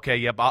 Okay,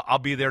 yep, I'll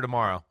be there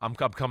tomorrow. I'm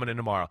coming in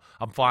tomorrow.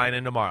 I'm flying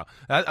in tomorrow.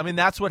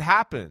 That's what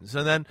happens.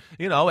 And then,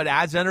 it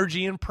adds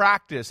energy in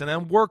practice and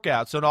then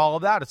workouts and all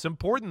of that. It's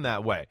important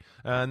that way.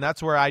 And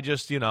that's where I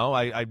just,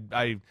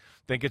 I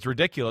think it's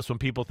ridiculous when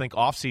people think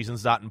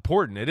offseason's not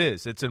important. It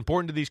is. It's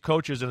important to these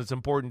coaches, and it's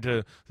important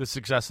to the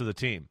success of the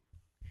team.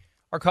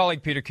 Our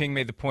colleague Peter King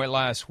made the point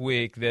last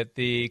week that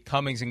the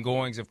comings and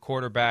goings of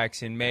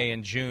quarterbacks in May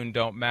and June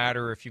don't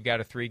matter. If you've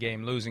got a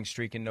 3-game losing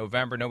streak in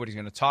November, nobody's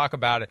going to talk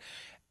about it.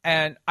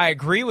 And I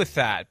agree with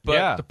that.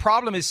 But The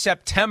problem is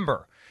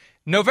September.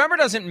 November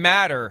doesn't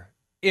matter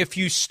if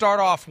you start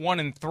off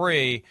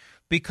 1-3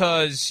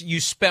 because you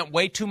spent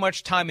way too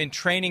much time in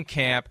training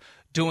camp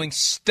doing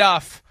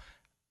stuff.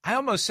 I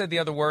almost said the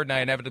other word, and I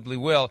inevitably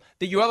will,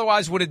 that you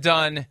otherwise would have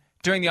done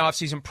during the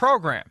offseason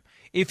program.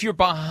 If you're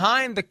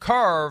behind the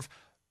curve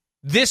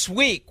this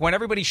week when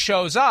everybody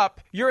shows up,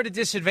 you're at a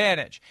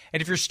disadvantage.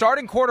 And if your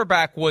starting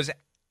quarterback was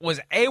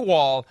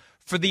AWOL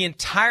for the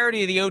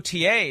entirety of the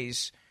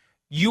OTAs,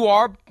 you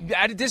are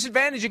at a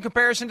disadvantage in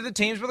comparison to the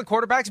teams where the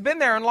quarterback's been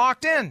there and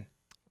locked in.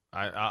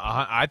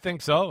 I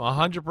think so,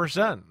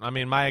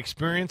 100%. My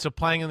experience of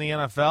playing in the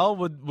NFL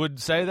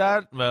would say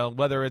that,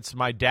 whether it's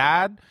my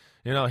dad,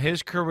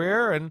 his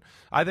career, and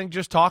I think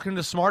just talking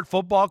to smart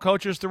football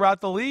coaches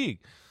throughout the league.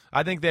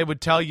 I think they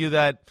would tell you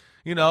that,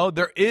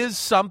 there is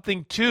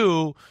something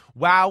to,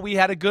 wow, we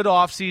had a good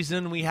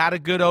offseason, we had a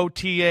good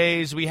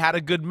OTAs, we had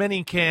a good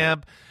mini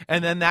camp,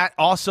 and then that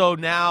also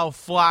now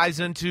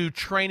flies into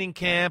training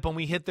camp and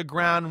we hit the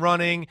ground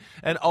running,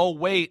 and oh,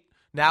 wait,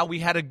 now we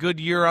had a good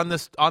year on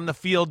the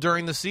field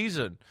during the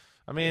season.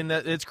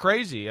 It's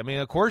crazy.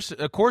 Of course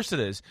it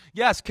is.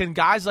 Yes, can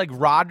guys like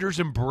Rodgers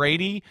and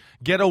Brady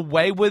get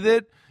away with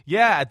it?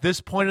 Yeah, at this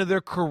point of their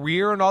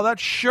career and all that?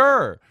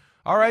 Sure.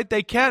 All right,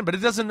 they can, but it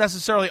doesn't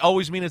necessarily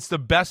always mean it's the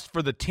best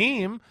for the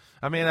team.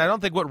 I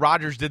don't think what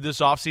Rodgers did this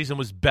offseason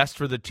was best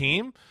for the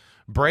team.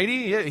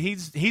 Brady,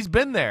 he's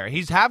been there.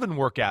 He's having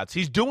workouts.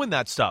 He's doing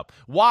that stuff.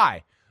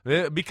 Why?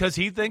 Because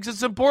he thinks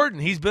it's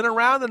important. He's been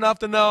around enough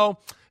to know,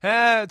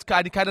 I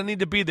kind of need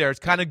to be there. It's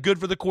kind of good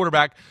for the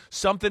quarterback.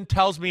 Something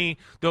tells me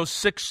those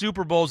 6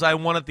 Super Bowls I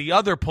won at the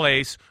other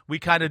place, we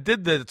kind of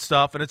did that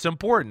stuff, and it's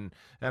important.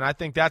 And I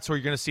think that's where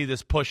you're going to see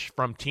this push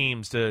from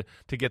teams to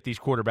get these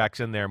quarterbacks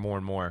in there more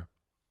and more.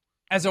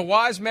 As a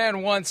wise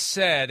man once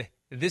said,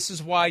 this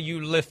is why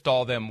you lift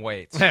all them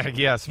weights.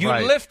 Yes, you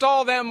right. lift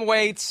all them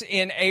weights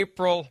in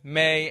April,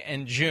 May,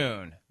 and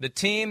June. The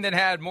team that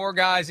had more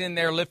guys in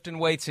there lifting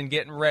weights and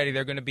getting ready,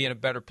 they're going to be in a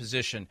better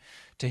position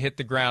to hit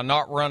the ground,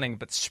 not running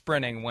but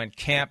sprinting when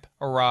camp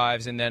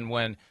arrives and then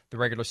when the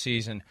regular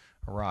season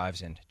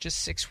arrives in just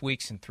 6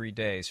 weeks and 3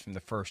 days from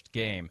the first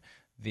game.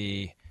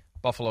 The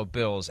Buffalo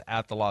Bills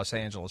at the Los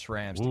Angeles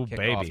Rams to kick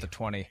off the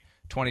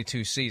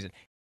 2022 season.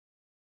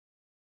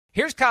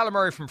 Here's Kyler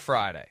Murray from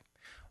Friday,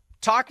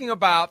 talking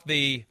about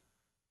the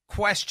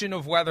question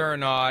of whether or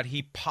not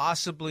he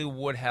possibly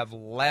would have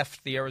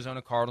left the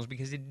Arizona Cardinals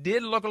because it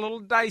did look a little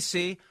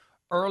dicey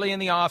early in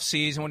the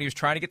offseason when he was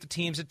trying to get the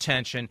team's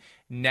attention.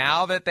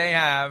 Now that they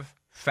have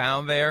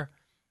found their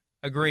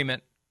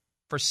agreement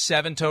for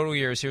 7 total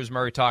years, here's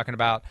Murray talking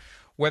about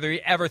whether he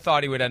ever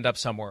thought he would end up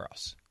somewhere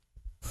else.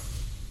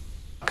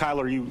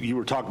 Kyler, you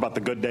were talking about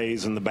the good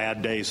days and the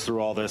bad days through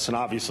all this, and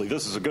obviously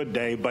this is a good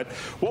day, but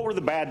what were the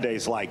bad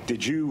days like?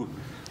 Did you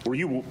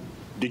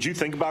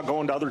think about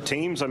going to other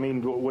teams?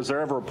 Was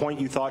there ever a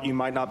point you thought you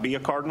might not be a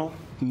Cardinal?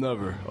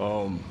 Never.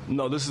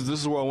 No, this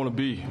is where I want to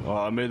be.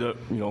 I made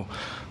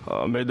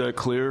that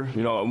clear.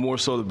 More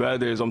so the bad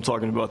days I'm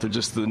talking about,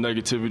 just the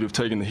negativity of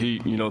taking the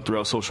heat,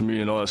 throughout social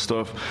media and all that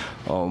stuff,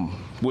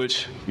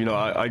 which,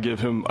 I give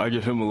him a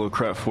little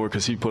crap for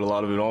because he put a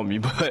lot of it on me.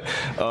 But,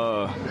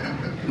 y'all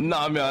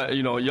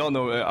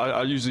know,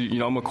 I usually,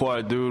 I'm a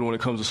quiet dude when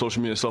it comes to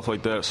social media and stuff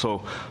like that.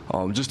 So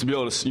just to be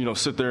able to,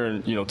 sit there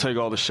and, take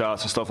all the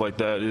shots and stuff like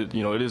that,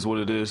 it is what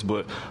it is.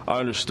 But I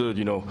understood,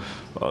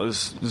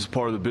 this is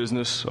part of the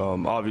business.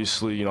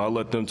 Obviously, I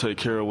let them take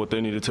care of what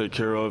they need to take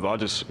care of. I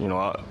just,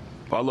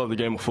 I love the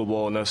game of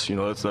football, and that's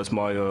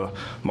my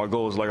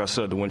goal is, like I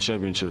said, to win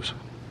championships.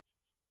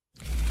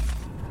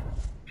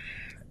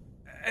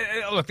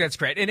 Look, that's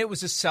great. And it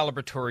was a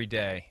celebratory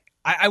day.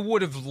 I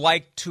would have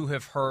liked to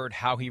have heard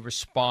how he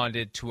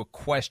responded to a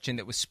question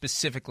that was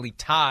specifically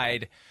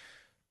tied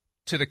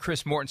to the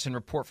Chris Mortensen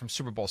report from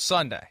Super Bowl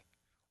Sunday,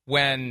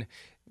 when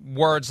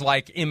words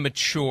like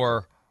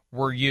immature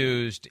were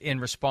used in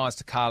response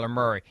to Kyler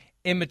Murray.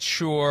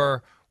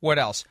 Immature, what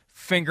else?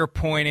 Finger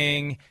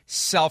pointing,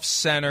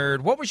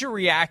 self-centered. What was your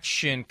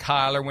reaction,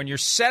 Kyler, when you're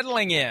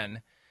settling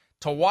in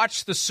to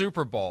watch the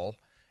Super Bowl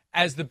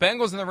as the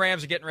Bengals and the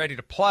Rams are getting ready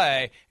to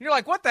play? And you're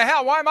like, what the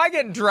hell? Why am I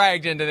getting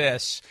dragged into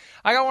this?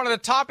 I got one of the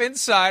top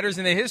insiders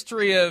in the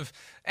history of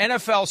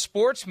NFL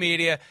sports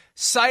media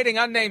citing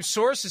unnamed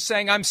sources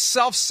saying I'm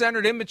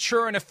self-centered,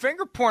 immature, and a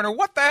finger pointer.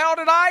 What the hell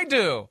did I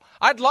do?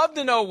 I'd love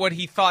to know what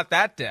he thought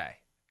that day.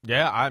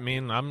 Yeah, I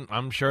mean,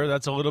 I'm sure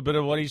that's a little bit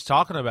of what he's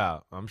talking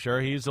about. I'm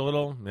sure he's a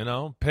little,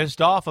 pissed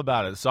off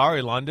about it.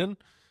 Sorry, London.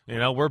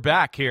 We're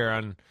back here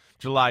on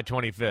July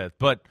 25th.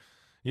 But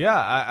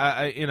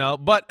yeah,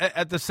 but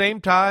at the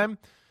same time,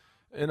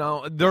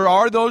 there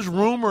are those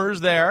rumors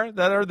that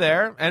are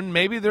there, and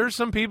maybe there's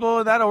some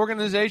people in that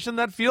organization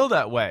that feel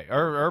that way,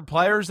 or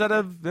players that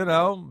have,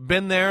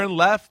 been there and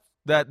left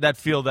that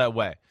feel that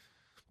way.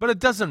 But it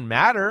doesn't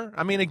matter.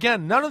 I mean,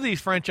 again, none of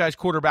these franchise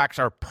quarterbacks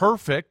are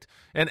perfect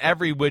in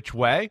every which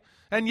way.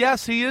 And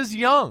yes, he is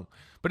young,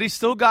 but he's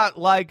still got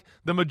like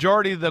the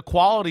majority of the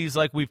qualities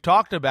like we've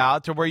talked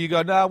about to where you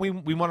go, no,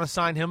 we want to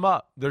sign him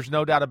up. There's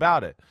no doubt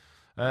about it.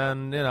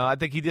 And, I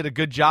think he did a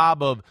good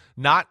job of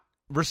not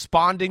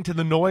responding to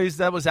the noise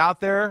that was out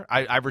there.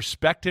 I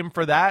respect him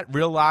for that,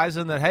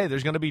 realizing that, hey,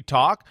 there's going to be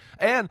talk.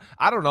 And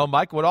I don't know,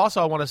 Mike, what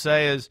also I want to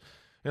say is,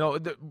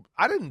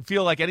 I didn't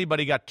feel like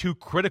anybody got too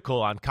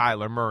critical on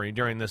Kyler Murray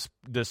during this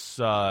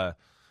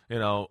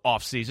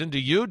offseason. Do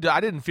you? I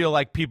didn't feel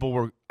like people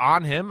were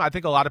on him. I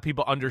think a lot of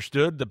people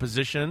understood the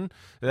position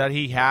that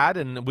he had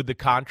and with the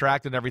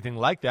contract and everything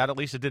like that. At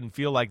least it didn't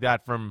feel like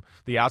that from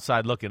the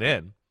outside looking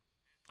in.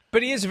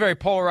 But he is a very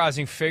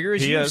polarizing figure.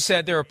 As you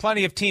said, there are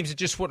plenty of teams that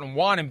just wouldn't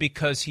want him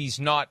because he's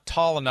not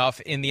tall enough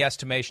in the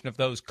estimation of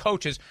those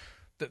coaches.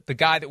 The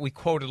guy that we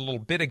quoted a little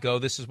bit ago,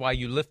 this is why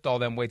you lift all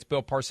them weights,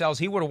 Bill Parcells,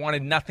 he would have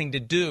wanted nothing to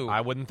do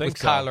with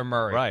Kyler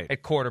Murray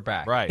at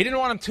quarterback. Right. He didn't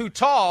want him too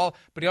tall,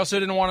 but he also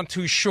didn't want him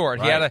too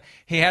short. Right.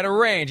 He had a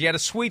range. He had a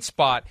sweet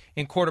spot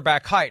in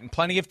quarterback height, and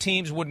plenty of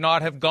teams would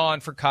not have gone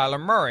for Kyler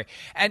Murray.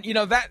 And,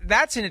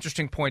 that's an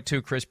interesting point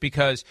too, Chris,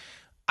 because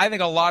I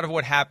think a lot of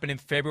what happened in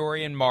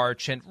February and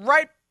March and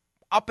right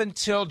up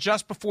until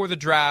just before the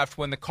draft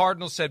when the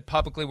Cardinals said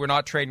publicly we're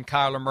not trading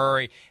Kyler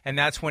Murray, and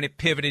that's when it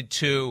pivoted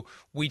to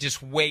we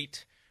just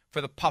wait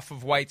for the puff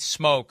of white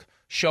smoke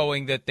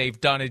showing that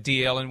they've done a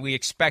deal and we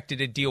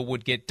expected a deal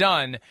would get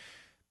done.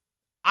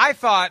 I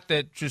thought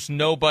that just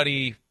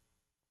nobody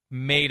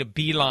made a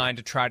beeline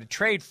to try to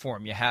trade for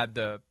him. You had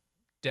the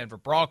Denver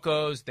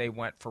Broncos, they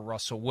went for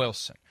Russell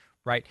Wilson,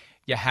 right?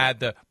 You had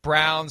the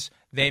Browns,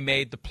 they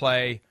made the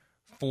play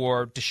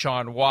for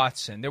Deshaun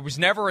Watson. There was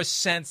never a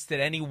sense that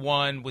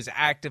anyone was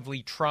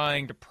actively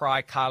trying to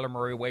pry Kyler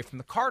Murray away from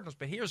the Cardinals.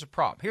 But here's the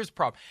problem.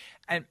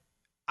 And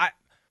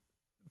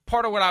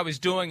part of what I was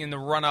doing in the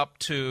run-up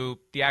to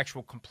the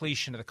actual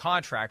completion of the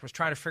contract was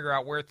trying to figure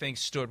out where things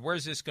stood.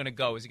 Where's this going to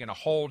go? Is he going to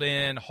hold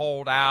in,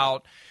 hold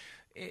out?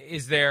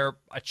 Is there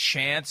a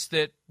chance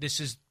that this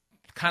is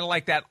kind of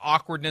like that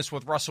awkwardness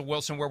with Russell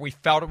Wilson where we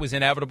felt it was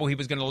inevitable he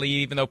was going to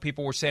leave, even though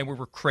people were saying we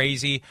were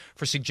crazy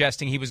for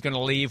suggesting he was going to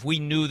leave. We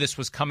knew this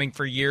was coming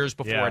for years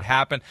before it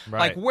happened. Right.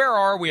 Like, where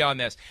are we on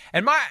this?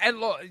 And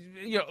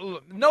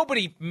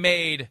nobody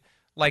made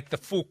like the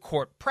full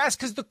court press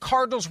because the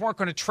Cardinals weren't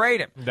going to trade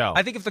him. No.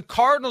 I think if the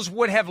Cardinals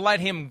would have let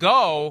him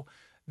go,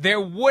 there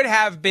would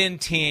have been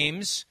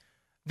teams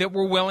that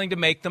were willing to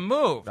make the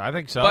move. I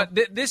think so.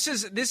 But this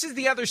is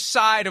the other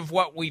side of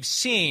what we've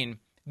seen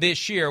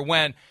this year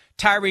when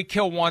Tyreek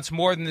Hill wants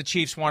more than the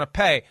Chiefs want to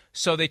pay,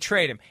 so they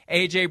trade him.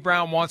 A.J.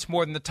 Brown wants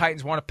more than the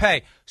Titans want to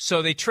pay,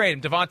 so they trade him.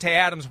 Devontae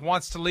Adams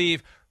wants to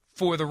leave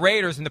for the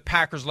Raiders, and the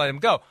Packers let him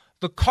go.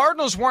 The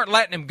Cardinals weren't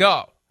letting him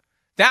go.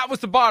 That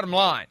was the bottom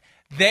line.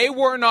 They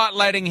were not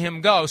letting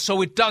him go,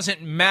 so it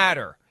doesn't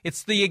matter.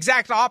 It's the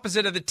exact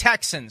opposite of the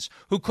Texans,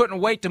 who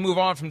couldn't wait to move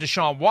on from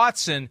Deshaun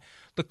Watson.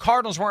 The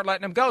Cardinals weren't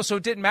letting him go, so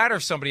it didn't matter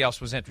if somebody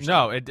else was interested.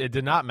 No, it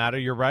did not matter.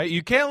 You're right.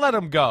 You can't let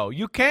him go.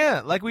 You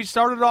can't. Like we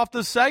started off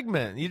the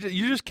segment. You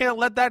just can't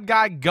let that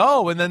guy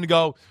go and then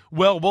go,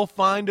 well, we'll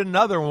find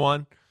another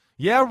one.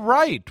 Yeah,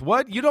 right.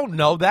 What? You don't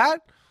know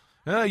that?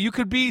 You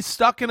could be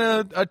stuck in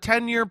a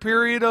 10-year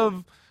period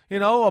of,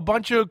 a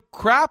bunch of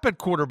crap at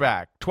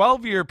quarterback,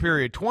 12-year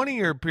period,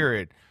 20-year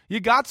period. You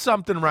got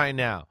something right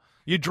now.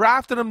 You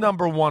drafted him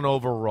number 1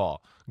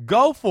 overall.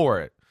 Go for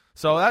it.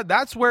 So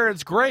that's where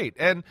it's great.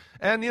 And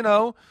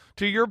to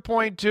your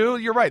point, too,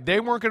 you're right. They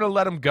weren't going to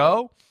let him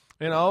go.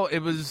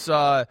 It was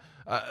there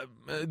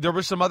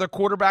were some other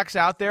quarterbacks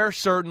out there,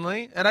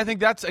 certainly. And I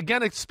think that's,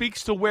 again, it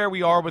speaks to where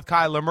we are with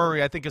Kyler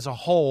Murray, I think, as a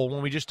whole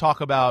when we just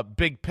talk about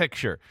big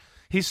picture.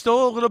 He's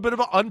still a little bit of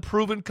an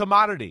unproven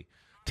commodity.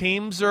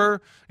 teams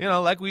are,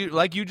 like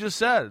you just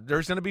said,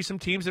 there's going to be some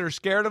teams that are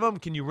scared of him.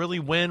 Can you really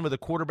win with a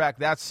quarterback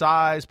that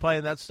size,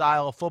 playing that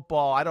style of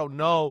football? I don't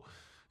know.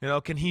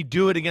 Can he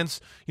do it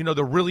against,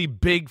 the really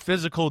big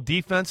physical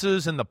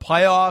defenses in the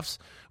playoffs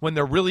when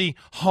they're really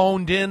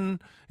honed in,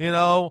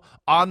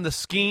 on the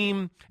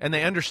scheme and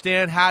they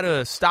understand how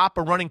to stop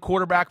a running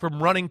quarterback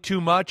from running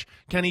too much?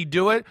 Can he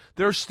do it?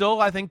 There's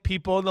still, I think,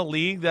 people in the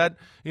league that,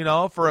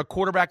 for a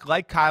quarterback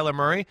like Kyler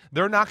Murray,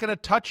 they're not going to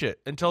touch it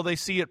until they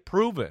see it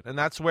proven. And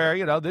that's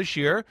where, this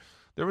year,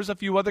 there was a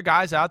few other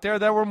guys out there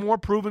that were more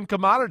proven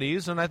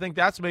commodities, and I think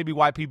that's maybe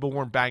why people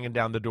weren't banging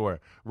down the door.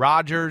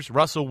 Rodgers,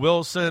 Russell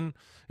Wilson,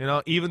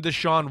 even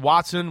Deshaun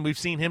Watson. We've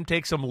seen him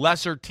take some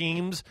lesser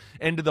teams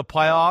into the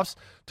playoffs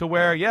to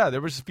where, there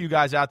was a few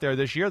guys out there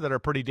this year that are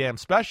pretty damn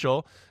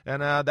special,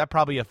 and that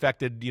probably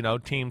affected,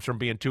 teams from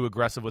being too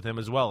aggressive with him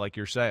as well, like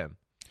you're saying.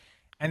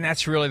 And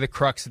that's really the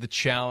crux of the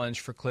challenge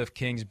for Cliff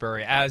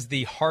Kingsbury. As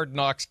the Hard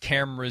Knocks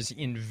cameras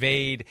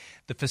invade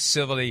the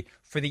facility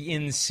for the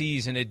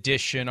in-season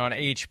edition on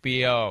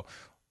HBO,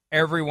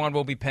 everyone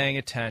will be paying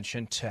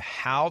attention to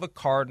how the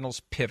Cardinals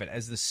pivot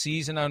as the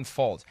season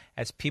unfolds,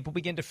 as people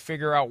begin to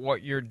figure out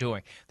what you're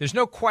doing. There's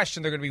no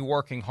question they're going to be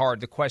working hard.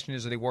 The question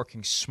is, are they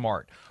working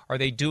smart? Are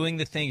they doing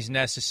the things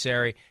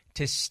necessary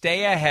to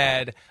stay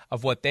ahead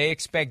of what they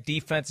expect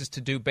defenses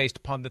to do based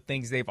upon the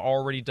things they've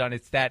already done?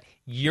 It's that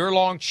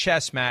year-long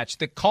chess match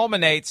that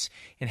culminates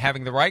in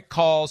having the right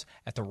calls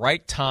at the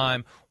right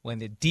time when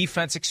the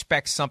defense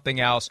expects something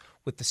else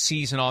with the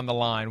season on the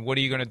line. What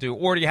are you going to do?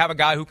 Or do you have a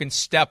guy who can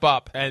step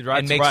up and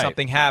make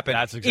something happen?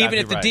 That's exactly even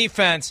if the right.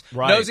 defense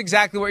knows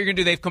exactly what you're going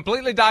to do. They've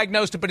completely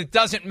diagnosed it, but it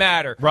doesn't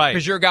matter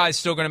because your guy's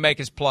still going to make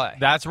his play.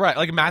 That's right.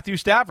 Like Matthew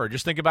Stafford.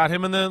 Just think about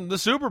him in the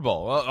Super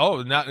Bowl.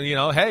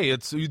 Hey,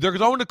 they're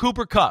going to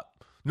Cooper Kupp.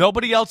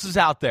 Nobody else is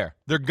out there.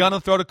 They're going to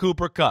throw to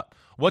Cooper Kupp.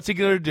 What's he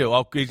going to do?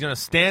 Oh, he's going to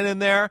stand in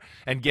there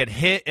and get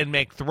hit and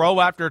make throw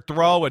after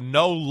throw and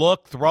no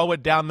look, throw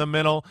it down the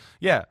middle.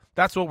 Yeah,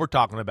 that's what we're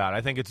talking about.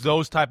 I think it's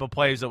those type of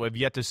plays that we've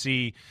yet to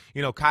see,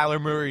 Kyler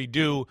Murray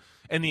do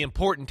in the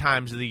important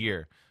times of the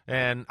year.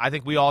 And I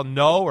think we all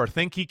know or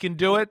think he can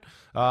do it.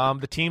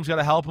 The team's got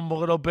to help him a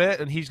little bit,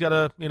 and he's got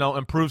to,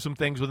 improve some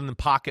things within the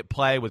pocket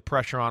play with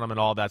pressure on him and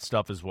all that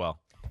stuff as well.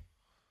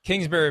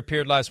 Kingsbury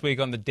appeared last week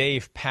on the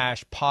Dave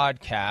Pasch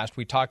podcast.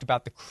 We talked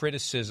about the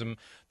criticism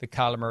that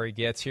Kyler Murray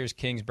gets. Here's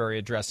Kingsbury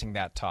addressing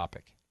that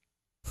topic.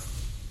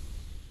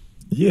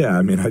 Yeah,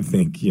 I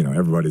think,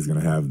 everybody's going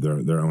to have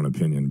their own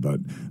opinion, but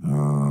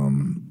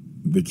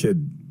the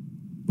kid,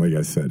 like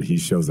I said, he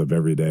shows up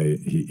every day.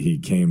 He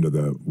came to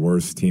the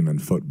worst team in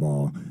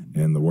football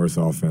and the worst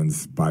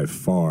offense by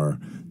far,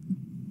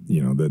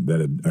 that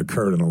had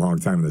occurred in a long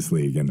time in this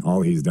league. And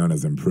all he's done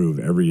is improve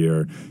every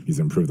year. He's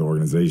improved the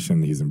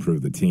organization. He's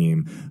improved the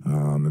team.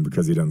 And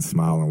because he doesn't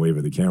smile and wave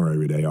at the camera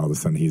every day, all of a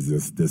sudden he's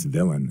this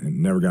villain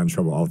and never got in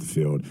trouble off the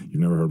field.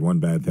 You've never heard one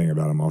bad thing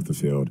about him off the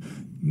field,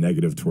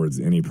 negative towards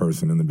any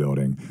person in the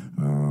building.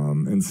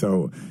 And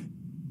so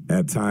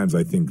at times,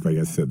 I think, like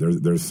I said,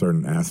 there's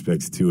certain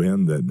aspects to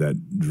him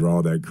that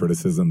draw that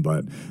criticism,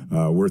 but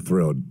we're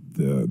thrilled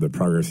the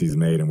progress he's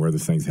made and where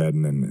this thing's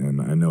heading,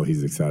 and I know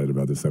he's excited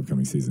about this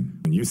upcoming season.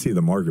 And you see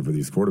the market for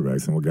these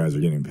quarterbacks and what guys are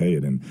getting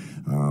paid, and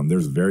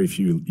there's very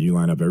few you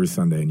line up every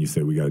Sunday and you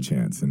say, we got a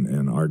chance,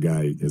 and our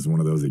guy is one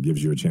of those that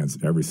gives you a chance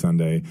every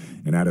Sunday,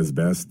 and at his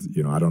best,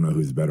 I don't know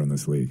who's better in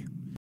this league.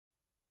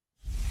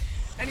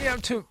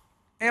 And, to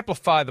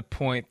amplify the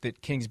point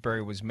that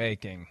Kingsbury was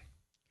making,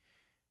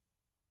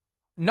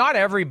 not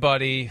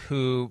everybody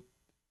who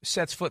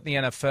sets foot in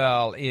the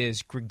NFL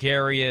is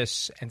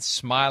gregarious and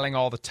smiling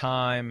all the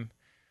time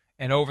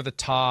and over the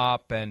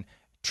top and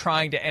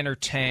trying to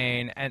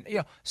entertain. And,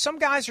 some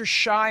guys are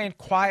shy and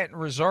quiet and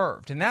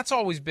reserved. And that's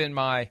always been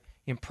my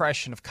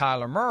impression of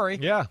Kyler Murray.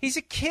 Yeah. He's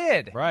a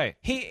kid. Right.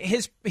 He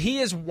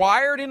is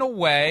wired in a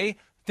way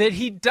that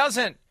he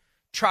doesn't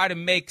try to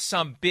make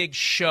some big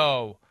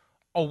show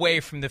away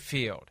from the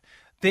field,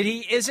 that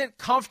he isn't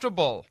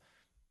comfortable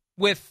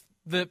with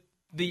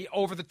the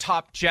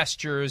over-the-top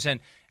gestures and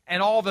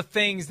all the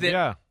things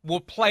that will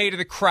play to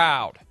the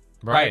crowd,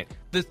 right?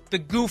 The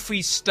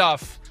goofy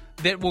stuff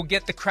that will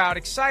get the crowd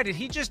excited.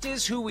 He just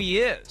is who he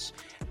is.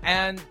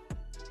 And,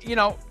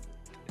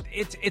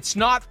 it's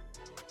not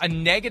a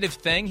negative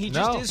thing. He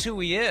just is who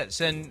he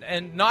is.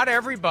 And not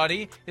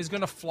everybody is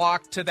going to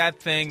flock to that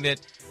thing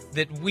that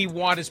we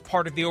want as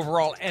part of the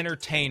overall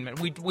entertainment.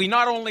 We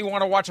not only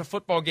want to watch a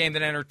football game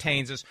that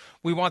entertains us,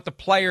 we want the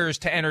players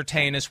to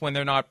entertain us when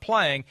they're not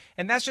playing,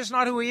 and that's just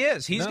not who he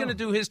is. He's going to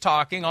do his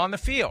talking on the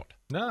field.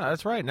 No,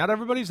 that's right. Not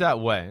everybody's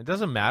that way. It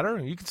doesn't matter.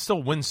 You can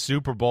still win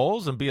Super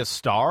Bowls and be a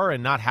star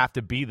and not have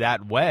to be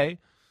that way.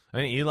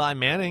 I mean, Eli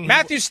Manning.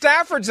 Matthew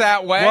Stafford's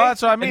that way. Well,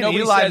 that's what I mean.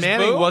 Eli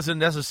Manning boo. wasn't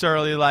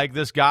necessarily like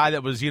this guy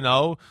that was,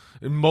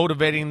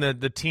 motivating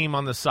the team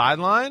on the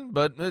sideline,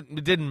 but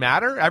it didn't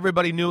matter.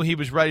 Everybody knew he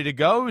was ready to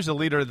go. He was the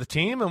leader of the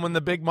team, and when the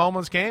big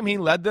moments came, he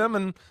led them,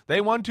 and they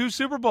won 2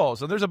 Super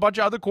Bowls. And there's a bunch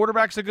of other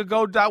quarterbacks that could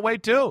go that way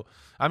too.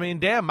 I mean,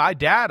 damn, my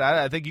dad,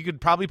 I think you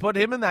could probably put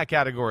him in that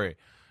category.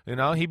 You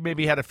know, he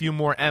maybe had a few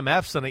more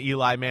MFs than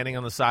Eli Manning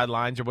on the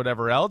sidelines or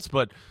whatever else,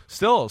 but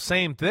still,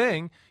 same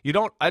thing.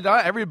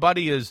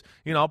 Everybody is,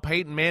 you know,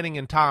 Peyton Manning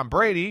and Tom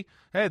Brady.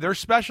 Hey, they're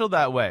special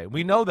that way.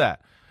 We know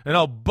that. You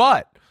know,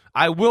 but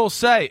I will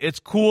say it's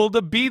cool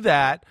to be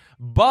that,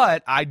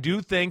 but I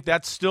do think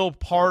that's still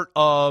part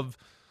of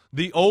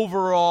the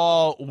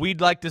overall,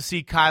 we'd like to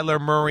see Kyler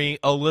Murray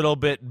a little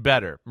bit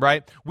better,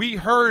 right? We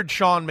heard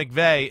Sean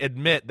McVay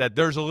admit that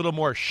there's a little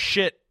more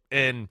shit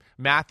in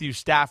Matthew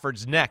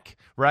Stafford's neck,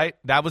 right?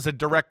 That was a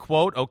direct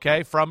quote,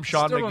 okay, from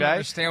Sean Still McVay. Don't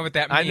understand what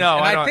that means. I know.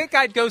 And I I think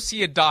I'd go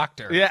see a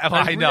doctor. Yeah,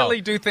 I know.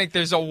 really do think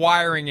there's a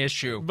wiring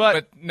issue,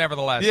 but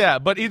nevertheless. Yeah,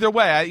 but either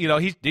way, you know,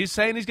 he's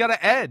saying he's got an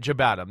edge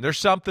about him. There's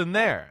something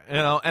there, you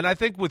know. And I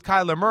think with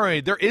Kyler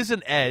Murray, there is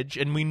an edge,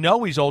 and we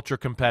know he's ultra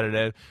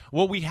competitive.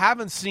 What we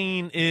haven't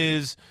seen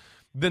is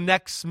the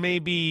next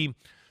maybe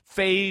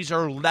phase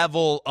or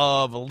level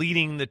of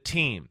leading the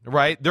team,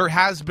 right? There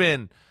has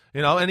been.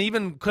 You know, and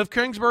even Cliff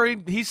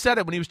Kingsbury, he said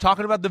it when he was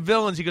talking about the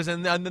villains. He goes,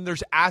 and then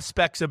there's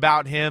aspects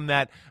about him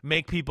that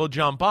make people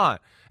jump on.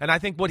 And I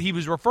think what he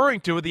was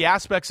referring to are the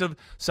aspects of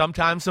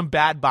sometimes some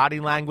bad body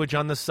language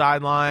on the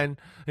sideline,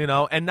 you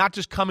know, and not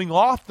just coming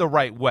off the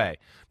right way,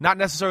 not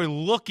necessarily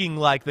looking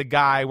like the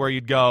guy where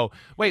you'd go,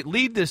 wait,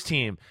 lead this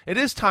team. It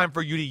is time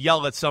for you to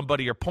yell at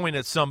somebody or point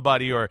at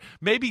somebody or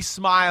maybe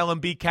smile and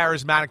be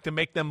charismatic to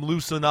make them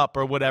loosen up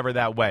or whatever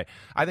that way.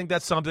 I think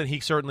that's something he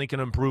certainly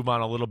can improve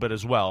on a little bit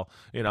as well.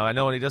 You know, I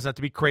know he doesn't have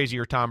to be crazy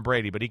or Tom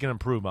Brady, but he can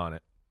improve on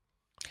it.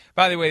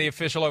 By the way, the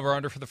official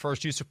over-under for the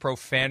first use of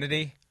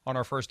profanity on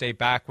our first day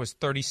back was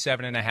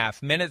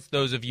 37.5 minutes.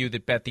 Those of you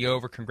that bet the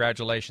over,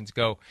 congratulations.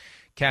 Go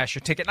cash your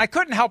ticket. And I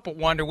couldn't help but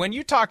wonder, when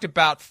you talked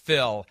about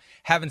Phil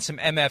having some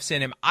MFs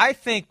in him, I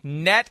think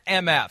net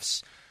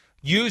MFs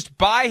used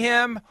by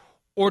him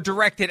or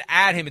directed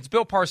at him. It's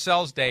Bill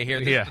Parcells Day here,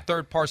 the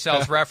third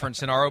Parcells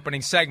reference in our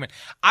opening segment.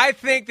 I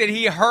think that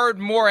he heard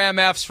more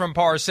MFs from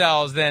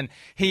Parcells than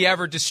he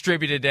ever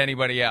distributed to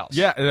anybody else.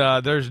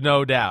 Yeah, there's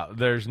no doubt.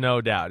 There's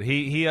no doubt.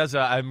 He has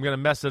I'm going to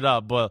mess it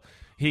up, but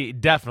he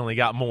definitely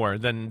got more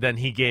than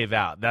he gave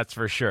out. That's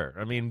for sure.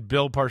 I mean,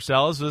 Bill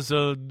Parcells was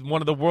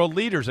one of the world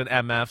leaders in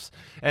MFs.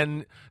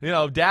 And, you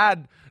know,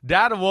 Dad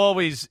will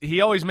always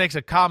makes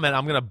a comment.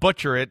 I'm going to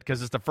butcher it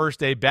because it's the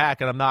first day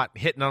back and I'm not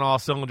hitting on all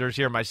cylinders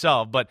here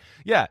myself. But,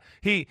 yeah,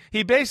 he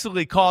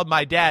basically called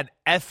my dad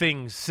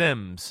effing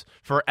Sims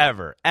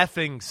forever.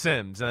 Effing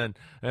Sims. And,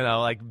 you know,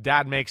 like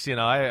Dad makes, you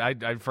know,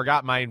 I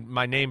forgot my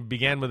name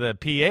began with a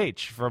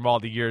PH from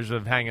all the years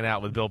of hanging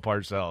out with Bill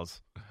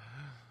Parcells.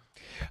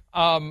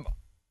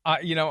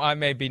 You know, I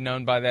may be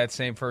known by that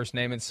same first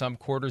name in some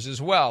quarters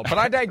as well, but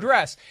I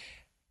digress.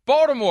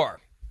 Baltimore.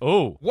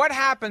 Oh. What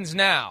happens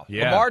now?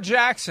 Yeah. Lamar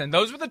Jackson.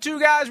 Those were the two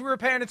guys we were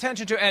paying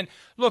attention to. And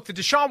look, the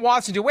Deshaun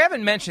Watson deal, we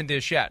haven't mentioned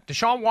this yet.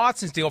 Deshaun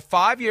Watson's deal,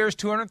 5 years,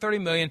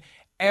 $230 million,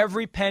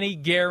 every penny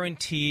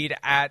guaranteed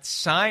at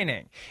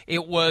signing.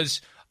 It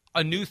was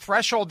a new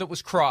threshold that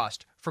was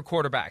crossed for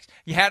quarterbacks.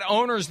 You had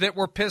owners that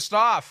were pissed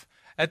off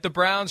at the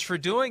Browns for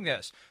doing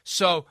this.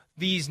 So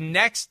these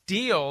next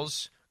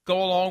deals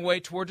go a long way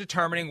toward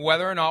determining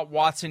whether or not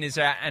Watson is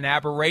an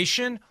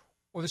aberration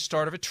or the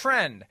start of a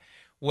trend.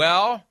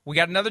 Well, we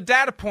got another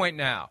data point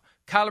now.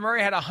 Kyler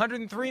Murray had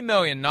 $103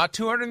 million, not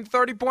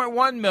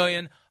 $230.1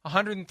 million,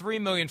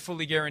 $103 million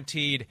fully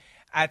guaranteed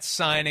at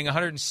signing,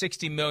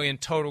 $160 million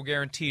total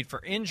guaranteed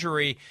for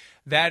injury.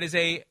 That is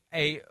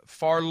a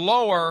far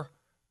lower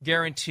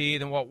guarantee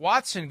than what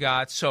Watson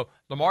got. So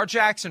Lamar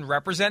Jackson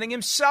representing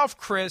himself,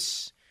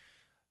 Chris.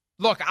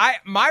 Look,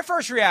 my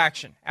first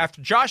reaction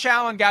after Josh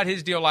Allen got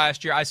his deal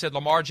last year, I said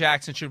Lamar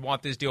Jackson should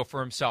want this deal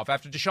for himself.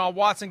 After Deshaun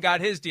Watson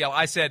got his deal,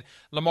 I said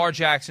Lamar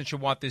Jackson should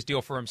want this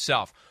deal for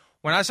himself.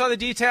 When I saw the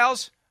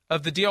details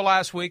of the deal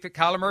last week that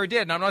Kyler Murray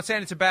did, and I'm not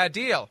saying it's a bad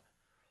deal,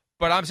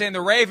 but I'm saying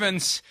the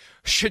Ravens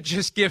should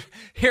just give,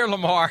 here,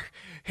 Lamar,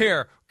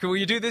 here, will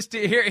you do this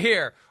deal?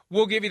 Here,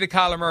 we'll give you the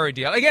Kyler Murray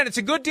deal. Again, it's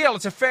a good deal.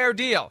 It's a fair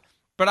deal.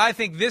 But I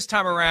think this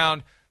time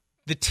around,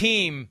 the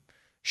team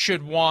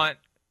should want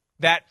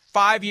that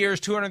 5 years,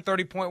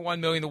 $230.1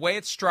 million, the way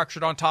it's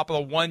structured on top of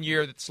the 1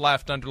 year that's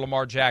left under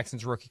Lamar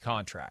Jackson's rookie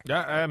contract.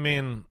 Yeah, I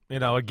mean, you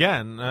know,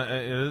 again,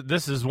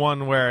 this is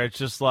one where it's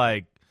just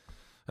like,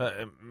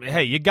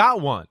 hey, you got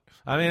one.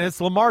 I mean,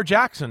 it's Lamar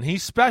Jackson.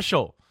 He's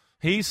special.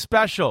 He's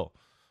special.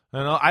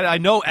 You know, I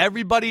know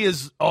everybody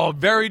is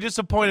very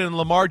disappointed in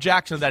Lamar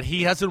Jackson that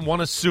he hasn't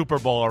won a Super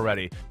Bowl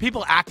already.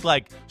 People act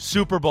like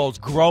Super Bowls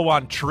grow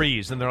on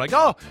trees, and they're like,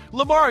 oh,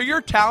 Lamar,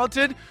 you're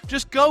talented.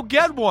 Just go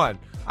get one.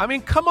 I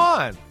mean, come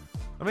on.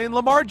 I mean,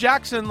 Lamar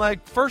Jackson,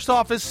 like, first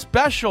off, is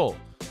special.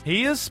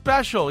 He is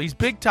special. He's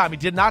big time. He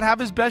did not have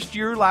his best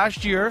year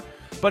last year.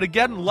 But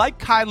again, like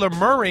Kyler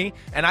Murray,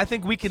 and I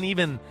think we can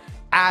even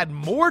add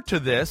more to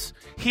this,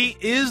 he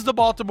is the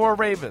Baltimore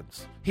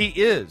Ravens. He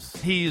is.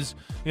 He's,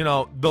 you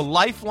know, the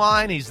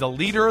lifeline. He's the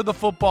leader of the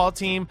football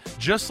team,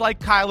 just like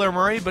Kyler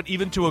Murray, but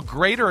even to a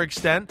greater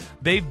extent,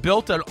 they've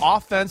built an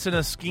offense and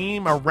a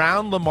scheme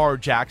around Lamar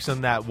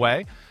Jackson that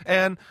way.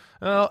 And,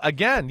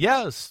 again,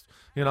 yes,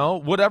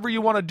 whatever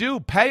you want to do,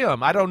 pay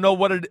him. I don't know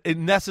what it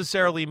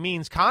necessarily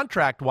means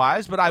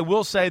contract-wise, but I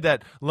will say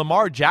that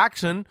Lamar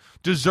Jackson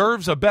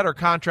deserves a better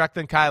contract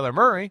than Kyler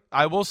Murray.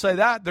 I will say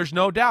that. There's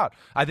no doubt.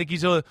 I think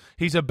he's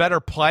a better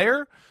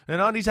player,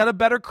 and he's had a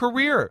better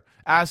career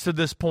as to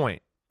this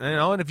point.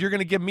 And if you're going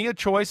to give me a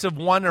choice of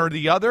one or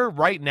the other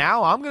right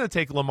now, I'm going to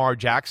take Lamar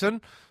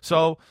Jackson.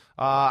 So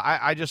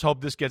I just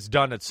hope this gets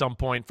done at some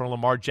point for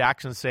Lamar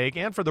Jackson's sake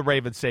and for the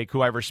Ravens' sake,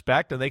 who I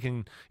respect, and they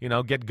can,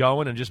 get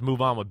going and just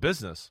move on with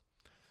business.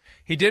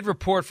 He did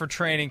report for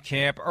training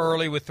camp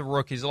early with the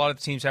rookies. A lot of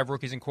the teams have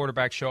rookies and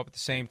quarterbacks show up at the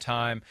same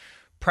time.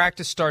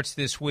 Practice starts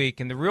this week,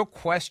 and the real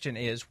question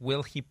is,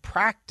 will he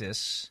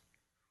practice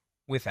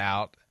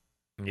without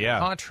a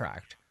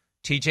contract?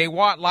 T.J.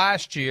 Watt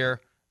last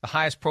year, the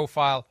highest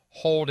profile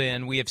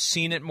hold-in. We have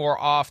seen it more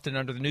often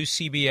under the new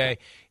CBA.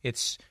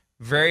 It's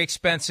very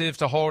expensive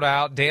to hold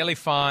out, daily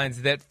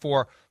fines that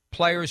for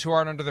players who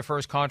aren't under their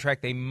first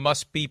contract, they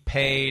must be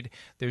paid.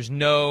 There's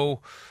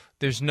no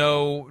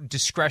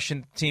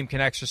discretion the team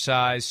can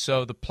exercise.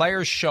 So the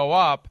players show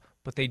up,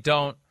 but they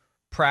don't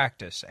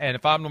practice. And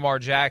if I'm Lamar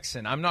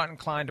Jackson, I'm not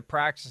inclined to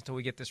practice until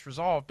we get this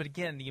resolved. But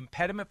again, the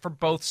impediment for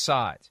both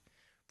sides,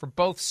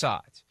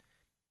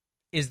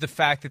 is the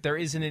fact that there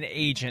isn't an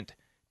agent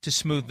to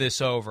smooth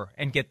this over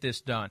and get this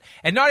done.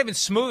 And not even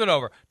smooth it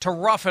over, to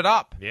rough it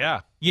up.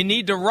 Yeah. You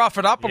need to rough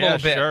it up a little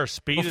bit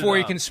before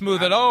you can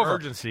smooth it over.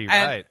 Emergency,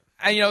 right.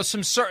 And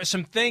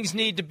some things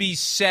need to be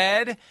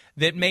said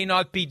that may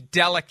not be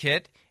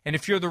delicate. And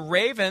if you're the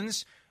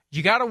Ravens,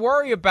 you got to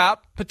worry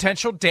about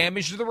potential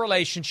damage to the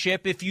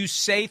relationship if you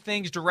say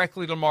things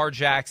directly to Lamar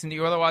Jackson that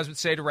you otherwise would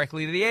say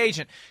directly to the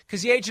agent.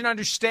 Because the agent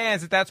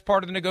understands that that's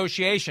part of the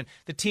negotiation.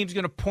 The team's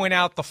going to point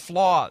out the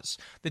flaws.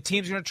 The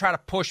team's going to try to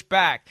push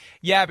back.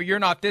 Yeah, but you're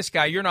not this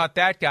guy. You're not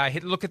that guy.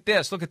 Look at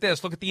this. Look at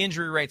this. Look at the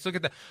injury rates. Look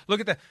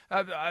at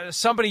the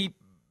somebody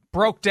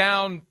broke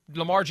down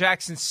Lamar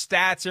Jackson's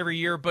stats every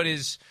year, but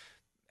his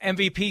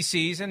MVP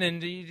season,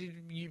 and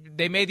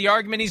they made the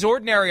argument he's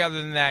ordinary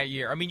other than that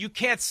year. I mean, you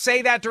can't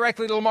say that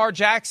directly to Lamar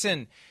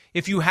Jackson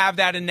if you have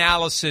that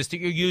analysis that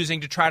you're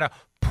using to try to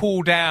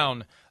pull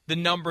down the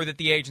number that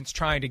the agent's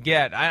trying to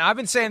get. I've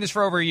been saying this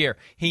for over a year.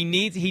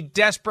 He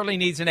desperately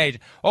needs an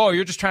agent. Oh,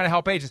 you're just trying to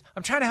help agents.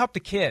 I'm trying to help the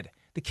kid.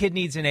 The kid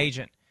needs an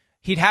agent.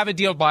 He'd have a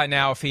deal by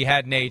now if he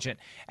had an agent.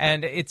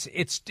 And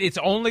it's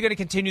only going to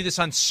continue this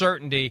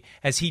uncertainty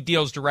as he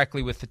deals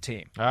directly with the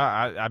team.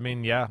 I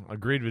mean, yeah,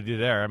 agreed with you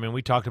there. I mean,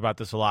 we talked about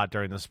this a lot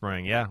during the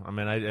spring. Yeah, I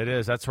mean, it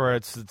is. That's where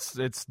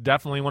it's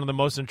definitely one of the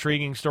most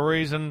intriguing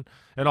stories in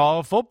all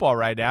of football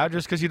right now,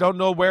 just because you don't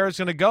know where it's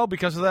going to go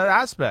because of that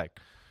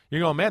aspect.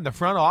 You're going, man, the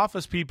front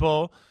office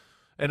people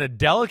in a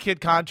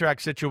delicate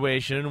contract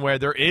situation where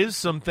there is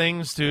some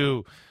things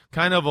to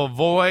kind of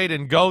avoid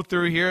and go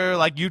through here,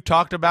 like you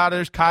talked about.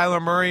 There's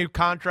Kyler Murray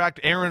contract,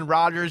 Aaron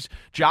Rodgers,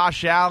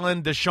 Josh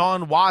Allen,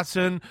 Deshaun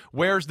Watson.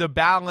 Where's the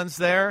balance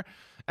there?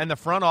 And the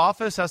front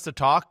office has to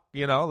talk,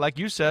 like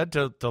you said,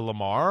 to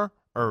Lamar,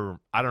 or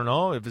I don't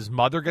know if his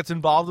mother gets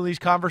involved in these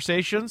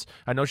conversations.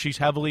 I know she's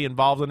heavily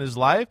involved in his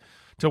life,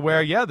 to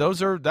where, yeah,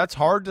 that's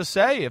hard to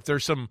say if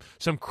there's some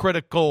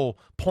critical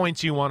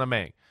points you want to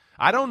make.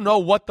 I don't know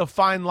what the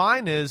fine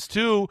line is,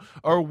 too,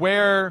 or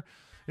where,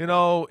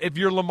 if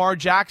you're Lamar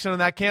Jackson in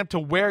that camp, to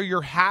where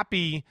you're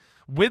happy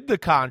with the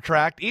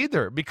contract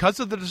either, because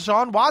of the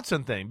Deshaun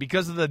Watson thing,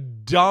 because of the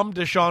dumb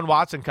Deshaun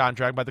Watson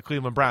contract by the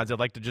Cleveland Browns. I'd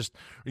like to just,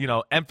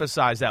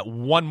 emphasize that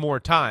one more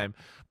time.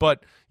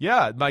 But,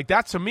 yeah, like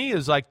that to me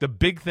is like the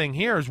big thing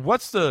here is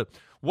what's the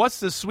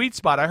sweet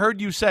spot? I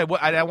heard you say,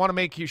 I want to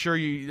make sure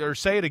or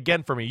say it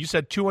again for me. You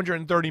said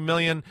 $230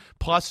 million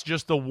plus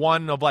just the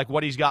one of like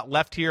what he's got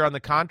left here on the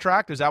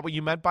contract. Is that what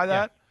you meant by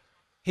that? Yeah.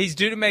 He's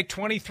due to make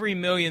 $23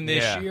 million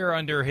this year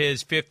under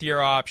his fifth-year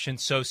option,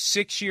 so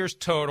 6 years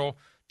total,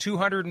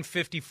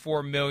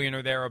 $254 million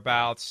or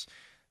thereabouts.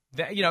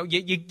 You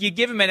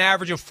give him an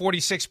average of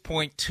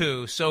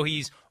 46.2, so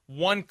he's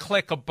one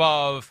click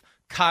above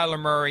Kyler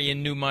Murray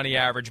in new money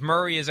average.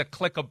 Murray is a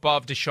click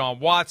above Deshaun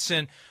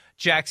Watson.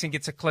 Jackson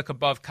gets a click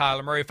above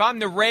Kyler Murray. If I'm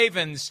the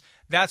Ravens,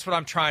 that's what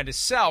I'm trying to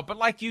sell. But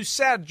like you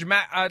said,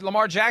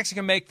 Lamar Jackson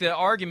can make the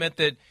argument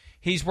that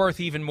he's worth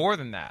even more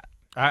than that.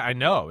 I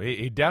know.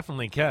 He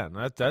definitely can.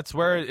 That's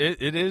where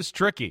it is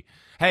tricky.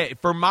 Hey,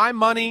 for my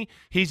money,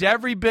 he's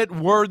every bit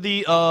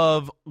worthy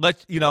of,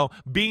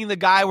 being the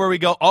guy where we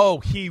go,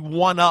 oh, he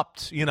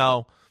one-upped,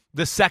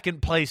 the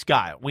second-place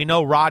guy. We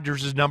know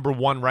Rodgers is number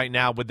one right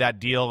now with that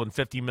deal and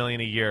 $50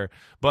 million a year,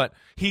 but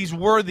he's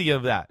worthy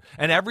of that.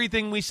 And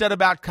everything we said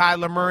about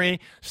Kyler Murray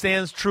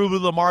stands true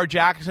with Lamar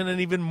Jackson, and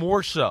even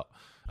more so.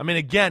 I mean,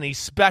 again, he's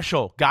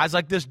special. Guys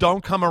like this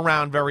don't come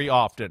around very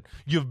often.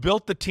 You've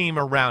built the team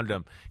around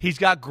him. He's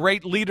got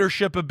great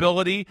leadership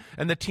ability,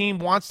 and the team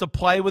wants to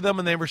play with him,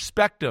 and they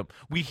respect him.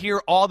 We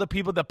hear all the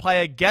people that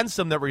play against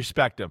him that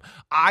respect him.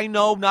 I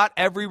know not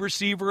every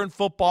receiver in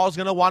football is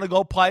going to want to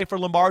go play for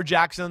Lamar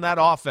Jackson in that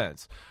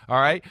offense.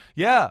 All right?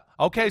 Yeah.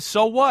 Okay,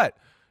 so what?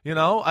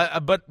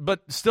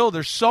 But still,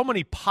 there's so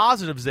many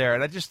positives there,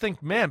 and I just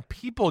think, man,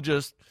 people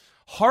just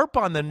harp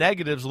on the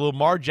negatives of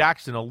Lamar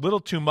Jackson a little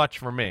too much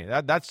for me.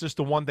 That's just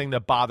the one thing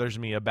that bothers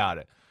me about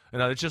it.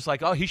 It's just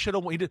like, oh, he should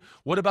have.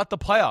 What about the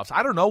playoffs?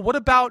 I don't know. What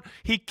about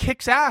he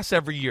kicks ass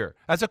every year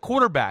as a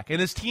quarterback, and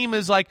his team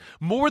is like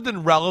more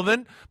than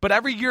relevant. But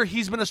every year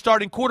he's been a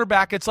starting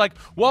quarterback. It's like,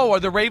 whoa,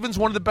 are the Ravens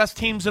one of the best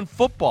teams in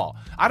football?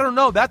 I don't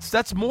know.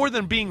 That's more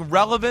than being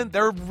relevant.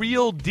 They're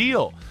real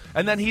deal.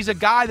 And then he's a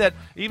guy that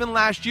even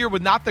last year,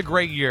 with not the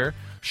great year,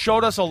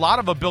 showed us a lot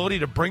of ability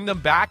to bring them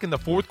back in the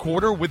fourth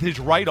quarter with his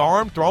right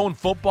arm, throwing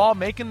football,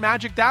 making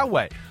magic that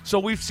way. So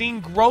we've seen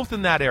growth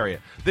in that area.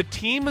 The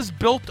team is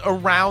built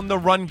around the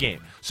run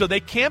game. So they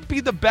can't be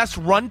the best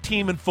run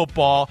team in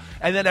football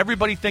and then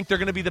everybody think they're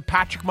going to be the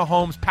Patrick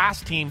Mahomes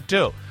pass team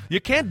too.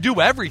 You can't do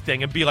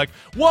everything and be like,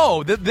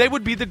 whoa, they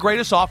would be the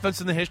greatest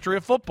offense in the history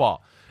of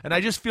football. And I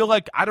just feel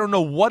like, I don't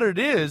know what it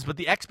is, but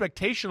the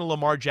expectation of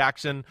Lamar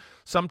Jackson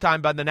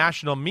sometime by the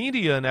national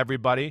media and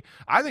everybody,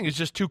 I think is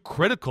just too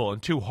critical and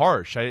too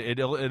harsh. It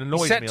annoys me.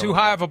 He set too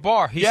high of a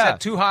bar. He set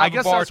too high of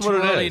a bar too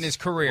early in his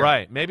career.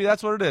 Right. Maybe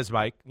that's what it is,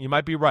 Mike. You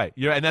might be right.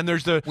 And then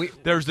there's the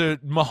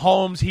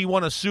Mahomes. He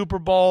won a Super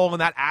Bowl,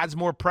 and that adds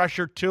more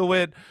pressure to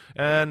it.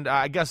 And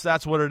I guess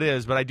that's what it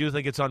is, but I do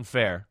think it's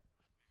unfair.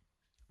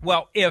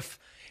 Well, if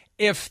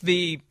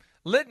the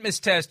litmus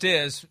test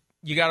is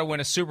you got to win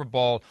a Super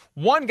Bowl,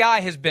 one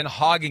guy has been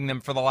hogging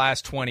them for the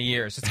last 20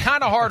 years. It's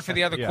kind of hard for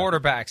the other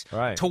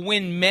quarterbacks to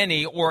win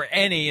many or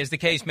any, as the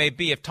case may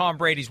be, if Tom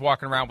Brady's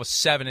walking around with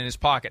 7 in his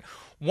pocket.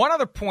 One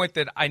other point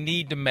that I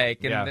need to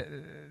make,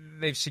 and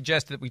they've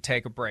suggested that we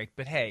take a break,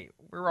 but hey,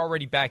 we're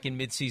already back in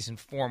midseason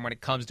form when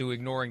it comes to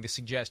ignoring the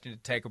suggestion to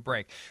take a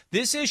break.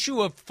 This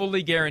issue of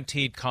fully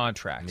guaranteed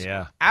contracts.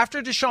 Yeah.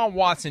 After Deshaun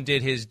Watson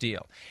did his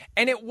deal,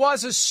 and it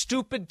was a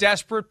stupid,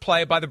 desperate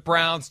play by the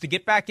Browns to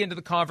get back into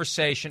the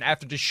conversation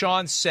after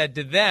Deshaun said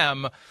to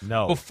them,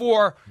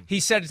 before he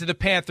said it to the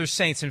Panthers,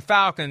 Saints, and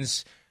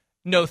Falcons,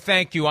 no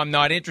thank you, I'm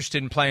not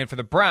interested in playing for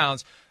the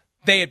Browns.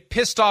 They had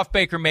pissed off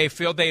Baker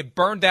Mayfield. They had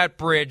burned that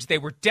bridge. They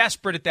were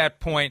desperate at that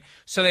point,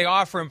 so they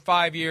offer him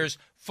 5 years,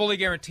 fully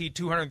guaranteed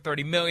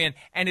 $230 million,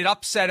 and it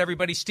upset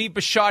everybody. Steve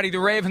Bisciotti, the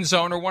Ravens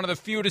owner, one of the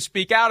few to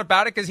speak out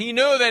about it because he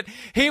knew that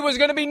he was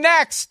going to be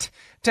next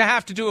to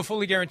have to do a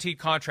fully guaranteed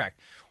contract.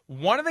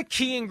 One of the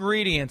key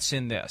ingredients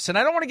in this, and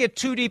I don't want to get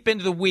too deep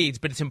into the weeds,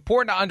 but it's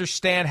important to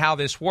understand how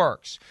this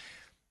works.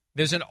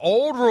 There's an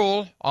old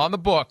rule on the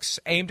books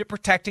aimed at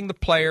protecting the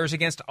players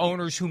against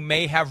owners who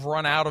may have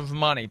run out of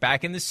money.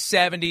 Back in the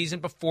 70s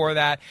and before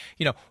that,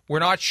 we're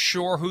not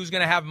sure who's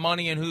going to have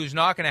money and who's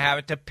not going to have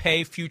it to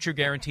pay future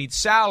guaranteed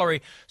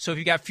salary. So if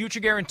you got future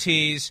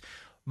guarantees,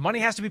 money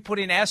has to be put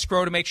in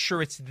escrow to make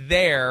sure it's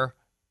there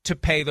to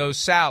pay those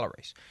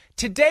salaries.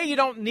 Today, you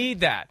don't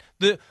need that.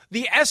 The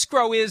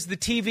escrow is the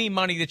TV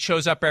money that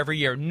shows up every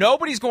year.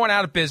 Nobody's going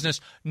out of business.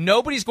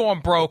 Nobody's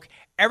going broke.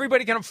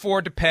 Everybody can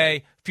afford to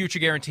pay future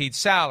guaranteed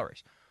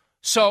salaries.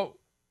 So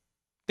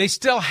they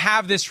still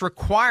have this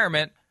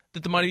requirement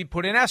that the money be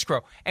put in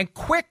escrow. And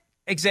quick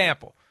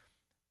example,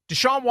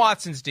 Deshaun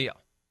Watson's deal.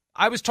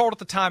 I was told at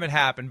the time it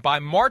happened, by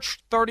March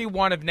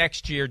 31 of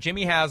next year,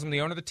 Jimmy Haslam,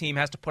 the owner of the team,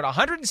 has to put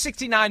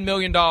 $169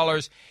 million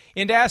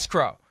into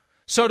escrow.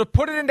 So to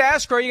put it into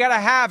escrow, you got to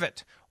have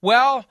it.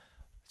 Well,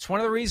 it's one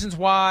of the reasons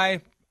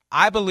why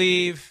I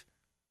believe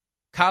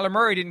Kyler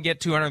Murray didn't get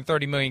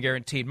 $230 million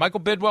guaranteed.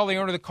 Michael Bidwell, the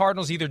owner of the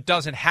Cardinals, either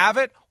doesn't have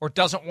it or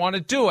doesn't want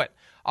to do it.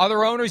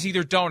 Other owners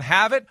either don't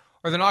have it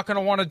or they're not going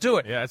to want to do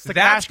it. Yeah, it's the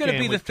That's going to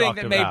be the thing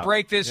that may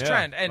break this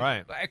trend.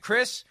 And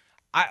Chris,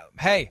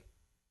 hey,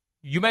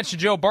 you mentioned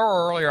Joe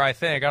Burrow earlier, I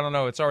think. I don't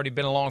know. It's already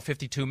been a long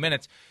 52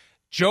 minutes.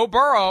 Joe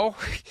Burrow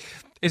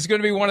is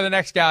going to be one of the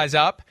next guys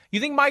up. You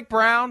think Mike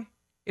Brown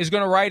is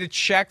going to write a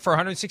check for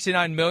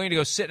 $169 million to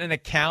go sit in an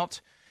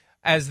account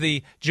as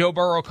the Joe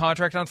Burrow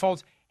contract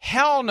unfolds?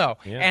 Hell no.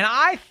 Yeah. And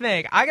I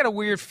think, I got a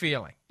weird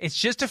feeling. It's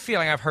just a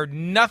feeling. I've heard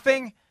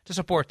nothing to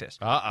support this.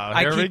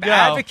 Here we go.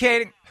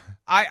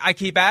 I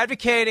keep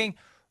advocating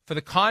for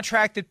the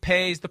contract that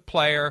pays the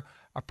player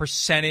a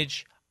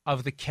percentage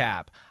of the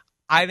cap.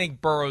 I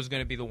think Burrow's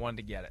going to be the one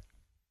to get it.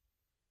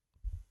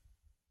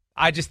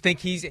 I just think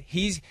he's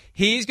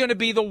going to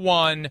be the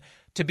one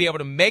to be able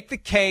to make the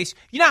case.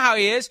 You know how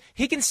he is.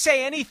 He can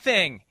say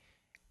anything,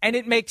 and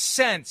it makes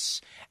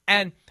sense.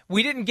 And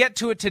we didn't get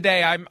to it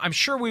today. I'm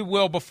sure we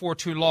will before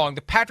too long.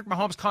 The Patrick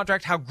Mahomes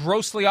contract, how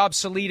grossly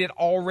obsolete it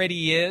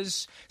already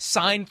is,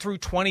 signed through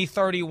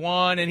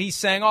 2031, and he's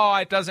saying,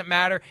 it doesn't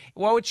matter.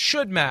 Well, it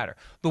should matter.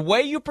 The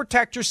way you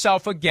protect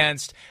yourself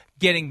against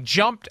getting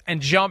jumped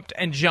and jumped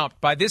and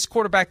jumped by this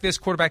quarterback is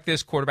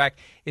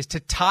to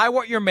tie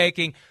what you're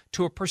making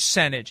to a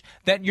percentage.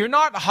 That you're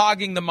not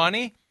hogging the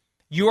money.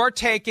 You are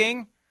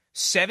taking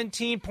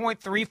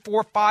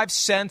 17.345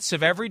 cents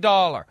of every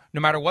dollar,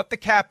 no matter what the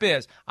cap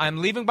is. I'm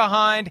leaving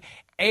behind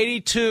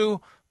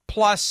 82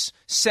 plus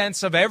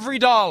cents of every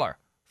dollar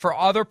for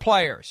other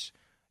players.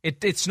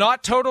 It's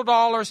not total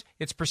dollars,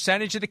 it's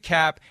percentage of the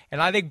cap,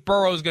 and I think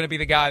Burrow's going to be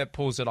the guy that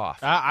pulls it off.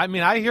 I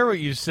mean, I hear what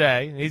you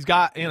say. He's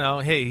got,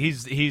 hey,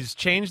 he's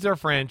changed their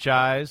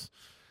franchise.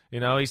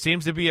 He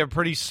seems to be a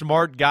pretty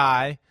smart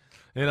guy.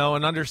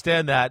 and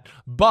understand that.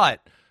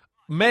 But,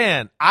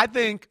 man, I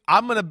think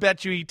I'm going to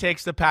bet you he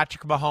takes the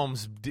Patrick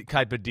Mahomes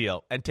type of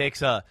deal and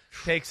takes a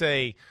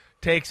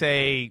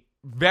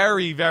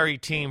very, very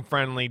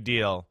team-friendly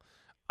deal.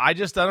 I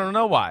don't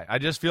know why. I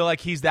just feel like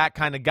he's that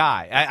kind of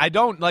guy. I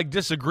don't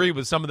disagree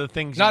with some of the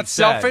things. Not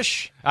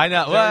selfish. I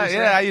know. Well,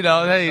 yeah,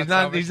 hey,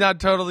 he's not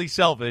totally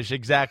selfish.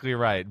 Exactly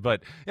right.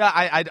 But yeah,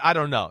 I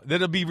don't know.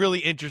 That'll be really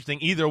interesting.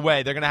 Either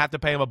way, they're going to have to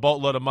pay him a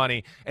boatload of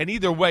money. And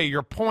either way,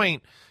 your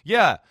point,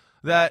 yeah,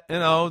 that a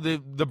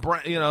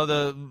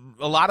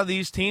lot of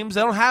these teams,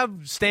 they don't have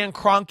Stan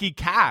Kroenke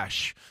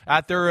cash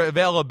at their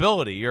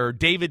availability or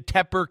David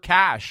Tepper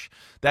cash.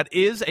 That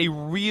is a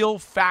real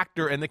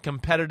factor in the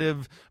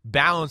competitive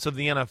balance of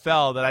the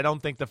NFL that I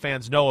don't think the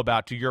fans know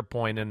about, to your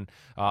point, and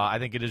I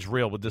think it is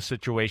real with the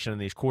situation in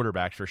these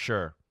quarterbacks for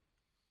sure.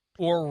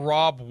 Or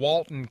Rob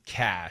Walton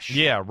cash.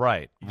 Yeah,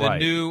 right. The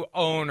new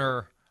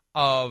owner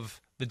of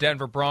the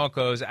Denver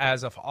Broncos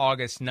as of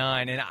August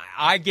 9. And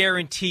I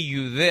guarantee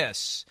you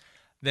this,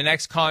 the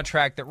next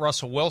contract that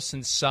Russell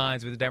Wilson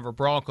signs with the Denver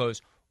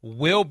Broncos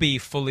will be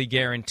fully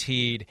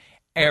guaranteed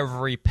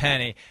every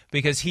penny,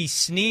 because he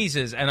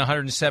sneezes and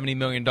 $170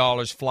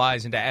 million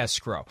flies into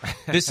escrow.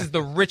 This is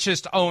the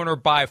richest owner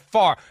by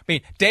far. I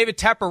mean, David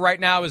Tepper right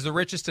now is the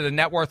richest at a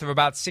net worth of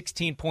about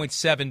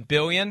 $16.7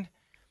 billion.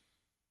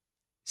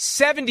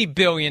 $70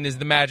 billion is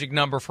the magic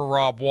number for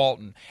Rob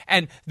Walton.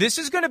 And this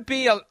is going to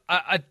be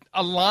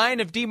a line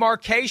of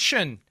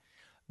demarcation.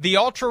 The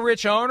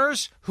ultra-rich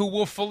owners who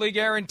will fully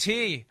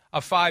guarantee a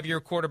 5-year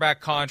quarterback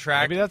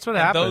contract. Maybe that's what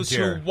and happens those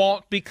here. who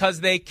won't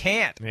because they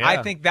can't. Yeah.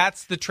 I think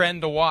that's the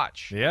trend to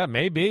watch. Yeah,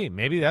 maybe.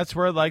 Maybe that's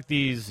where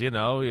these, maybe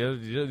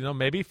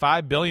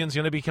 $5 billion is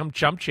going to become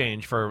chump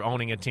change for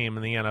owning a team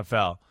in the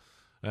NFL.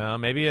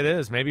 Maybe it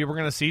is. Maybe we're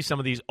going to see some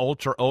of these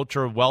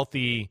ultra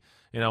wealthy.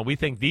 We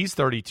think these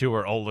 32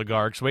 are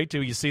oligarchs. Wait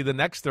till you see the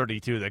next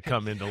 32 that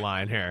come into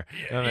line here.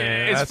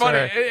 It's funny.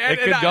 It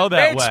could go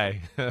that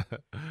way.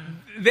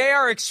 They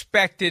are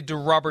expected to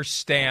rubber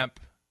stamp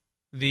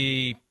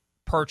the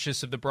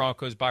purchase of the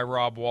Broncos by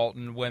Rob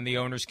Walton when the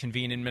owners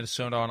convene in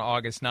Minnesota on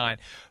August 9.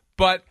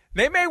 But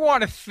they may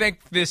want to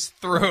think this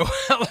through.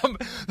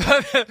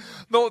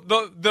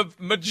 The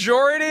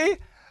majority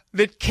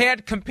that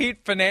can't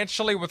compete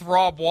financially with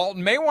Rob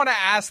Walton may want to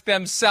ask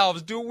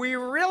themselves, do we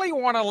really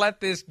want to let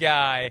this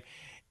guy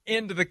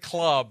into the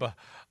club?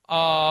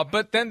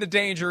 But then the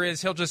danger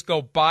is he'll just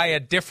go buy a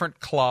different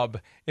club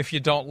if you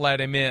don't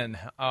let him in.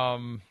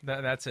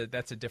 That's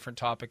a different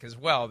topic as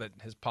well that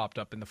has popped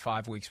up in the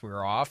 5 weeks we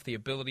were off. The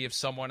ability of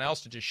someone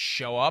else to just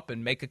show up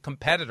and make a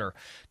competitor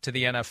to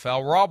the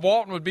NFL. Rob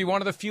Walton would be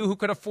one of the few who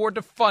could afford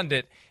to fund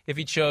it if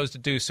he chose to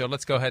do so.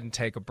 Let's go ahead and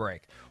take a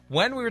break.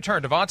 When we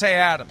return, Davante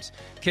Adams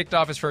kicked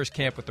off his first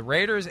camp with the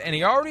Raiders, and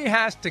he already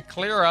has to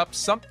clear up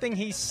something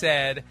he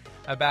said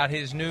about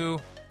his new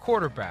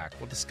quarterback.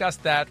 We'll discuss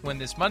that when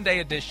this Monday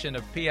edition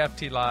of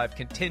PFT Live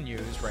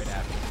continues right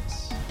after this.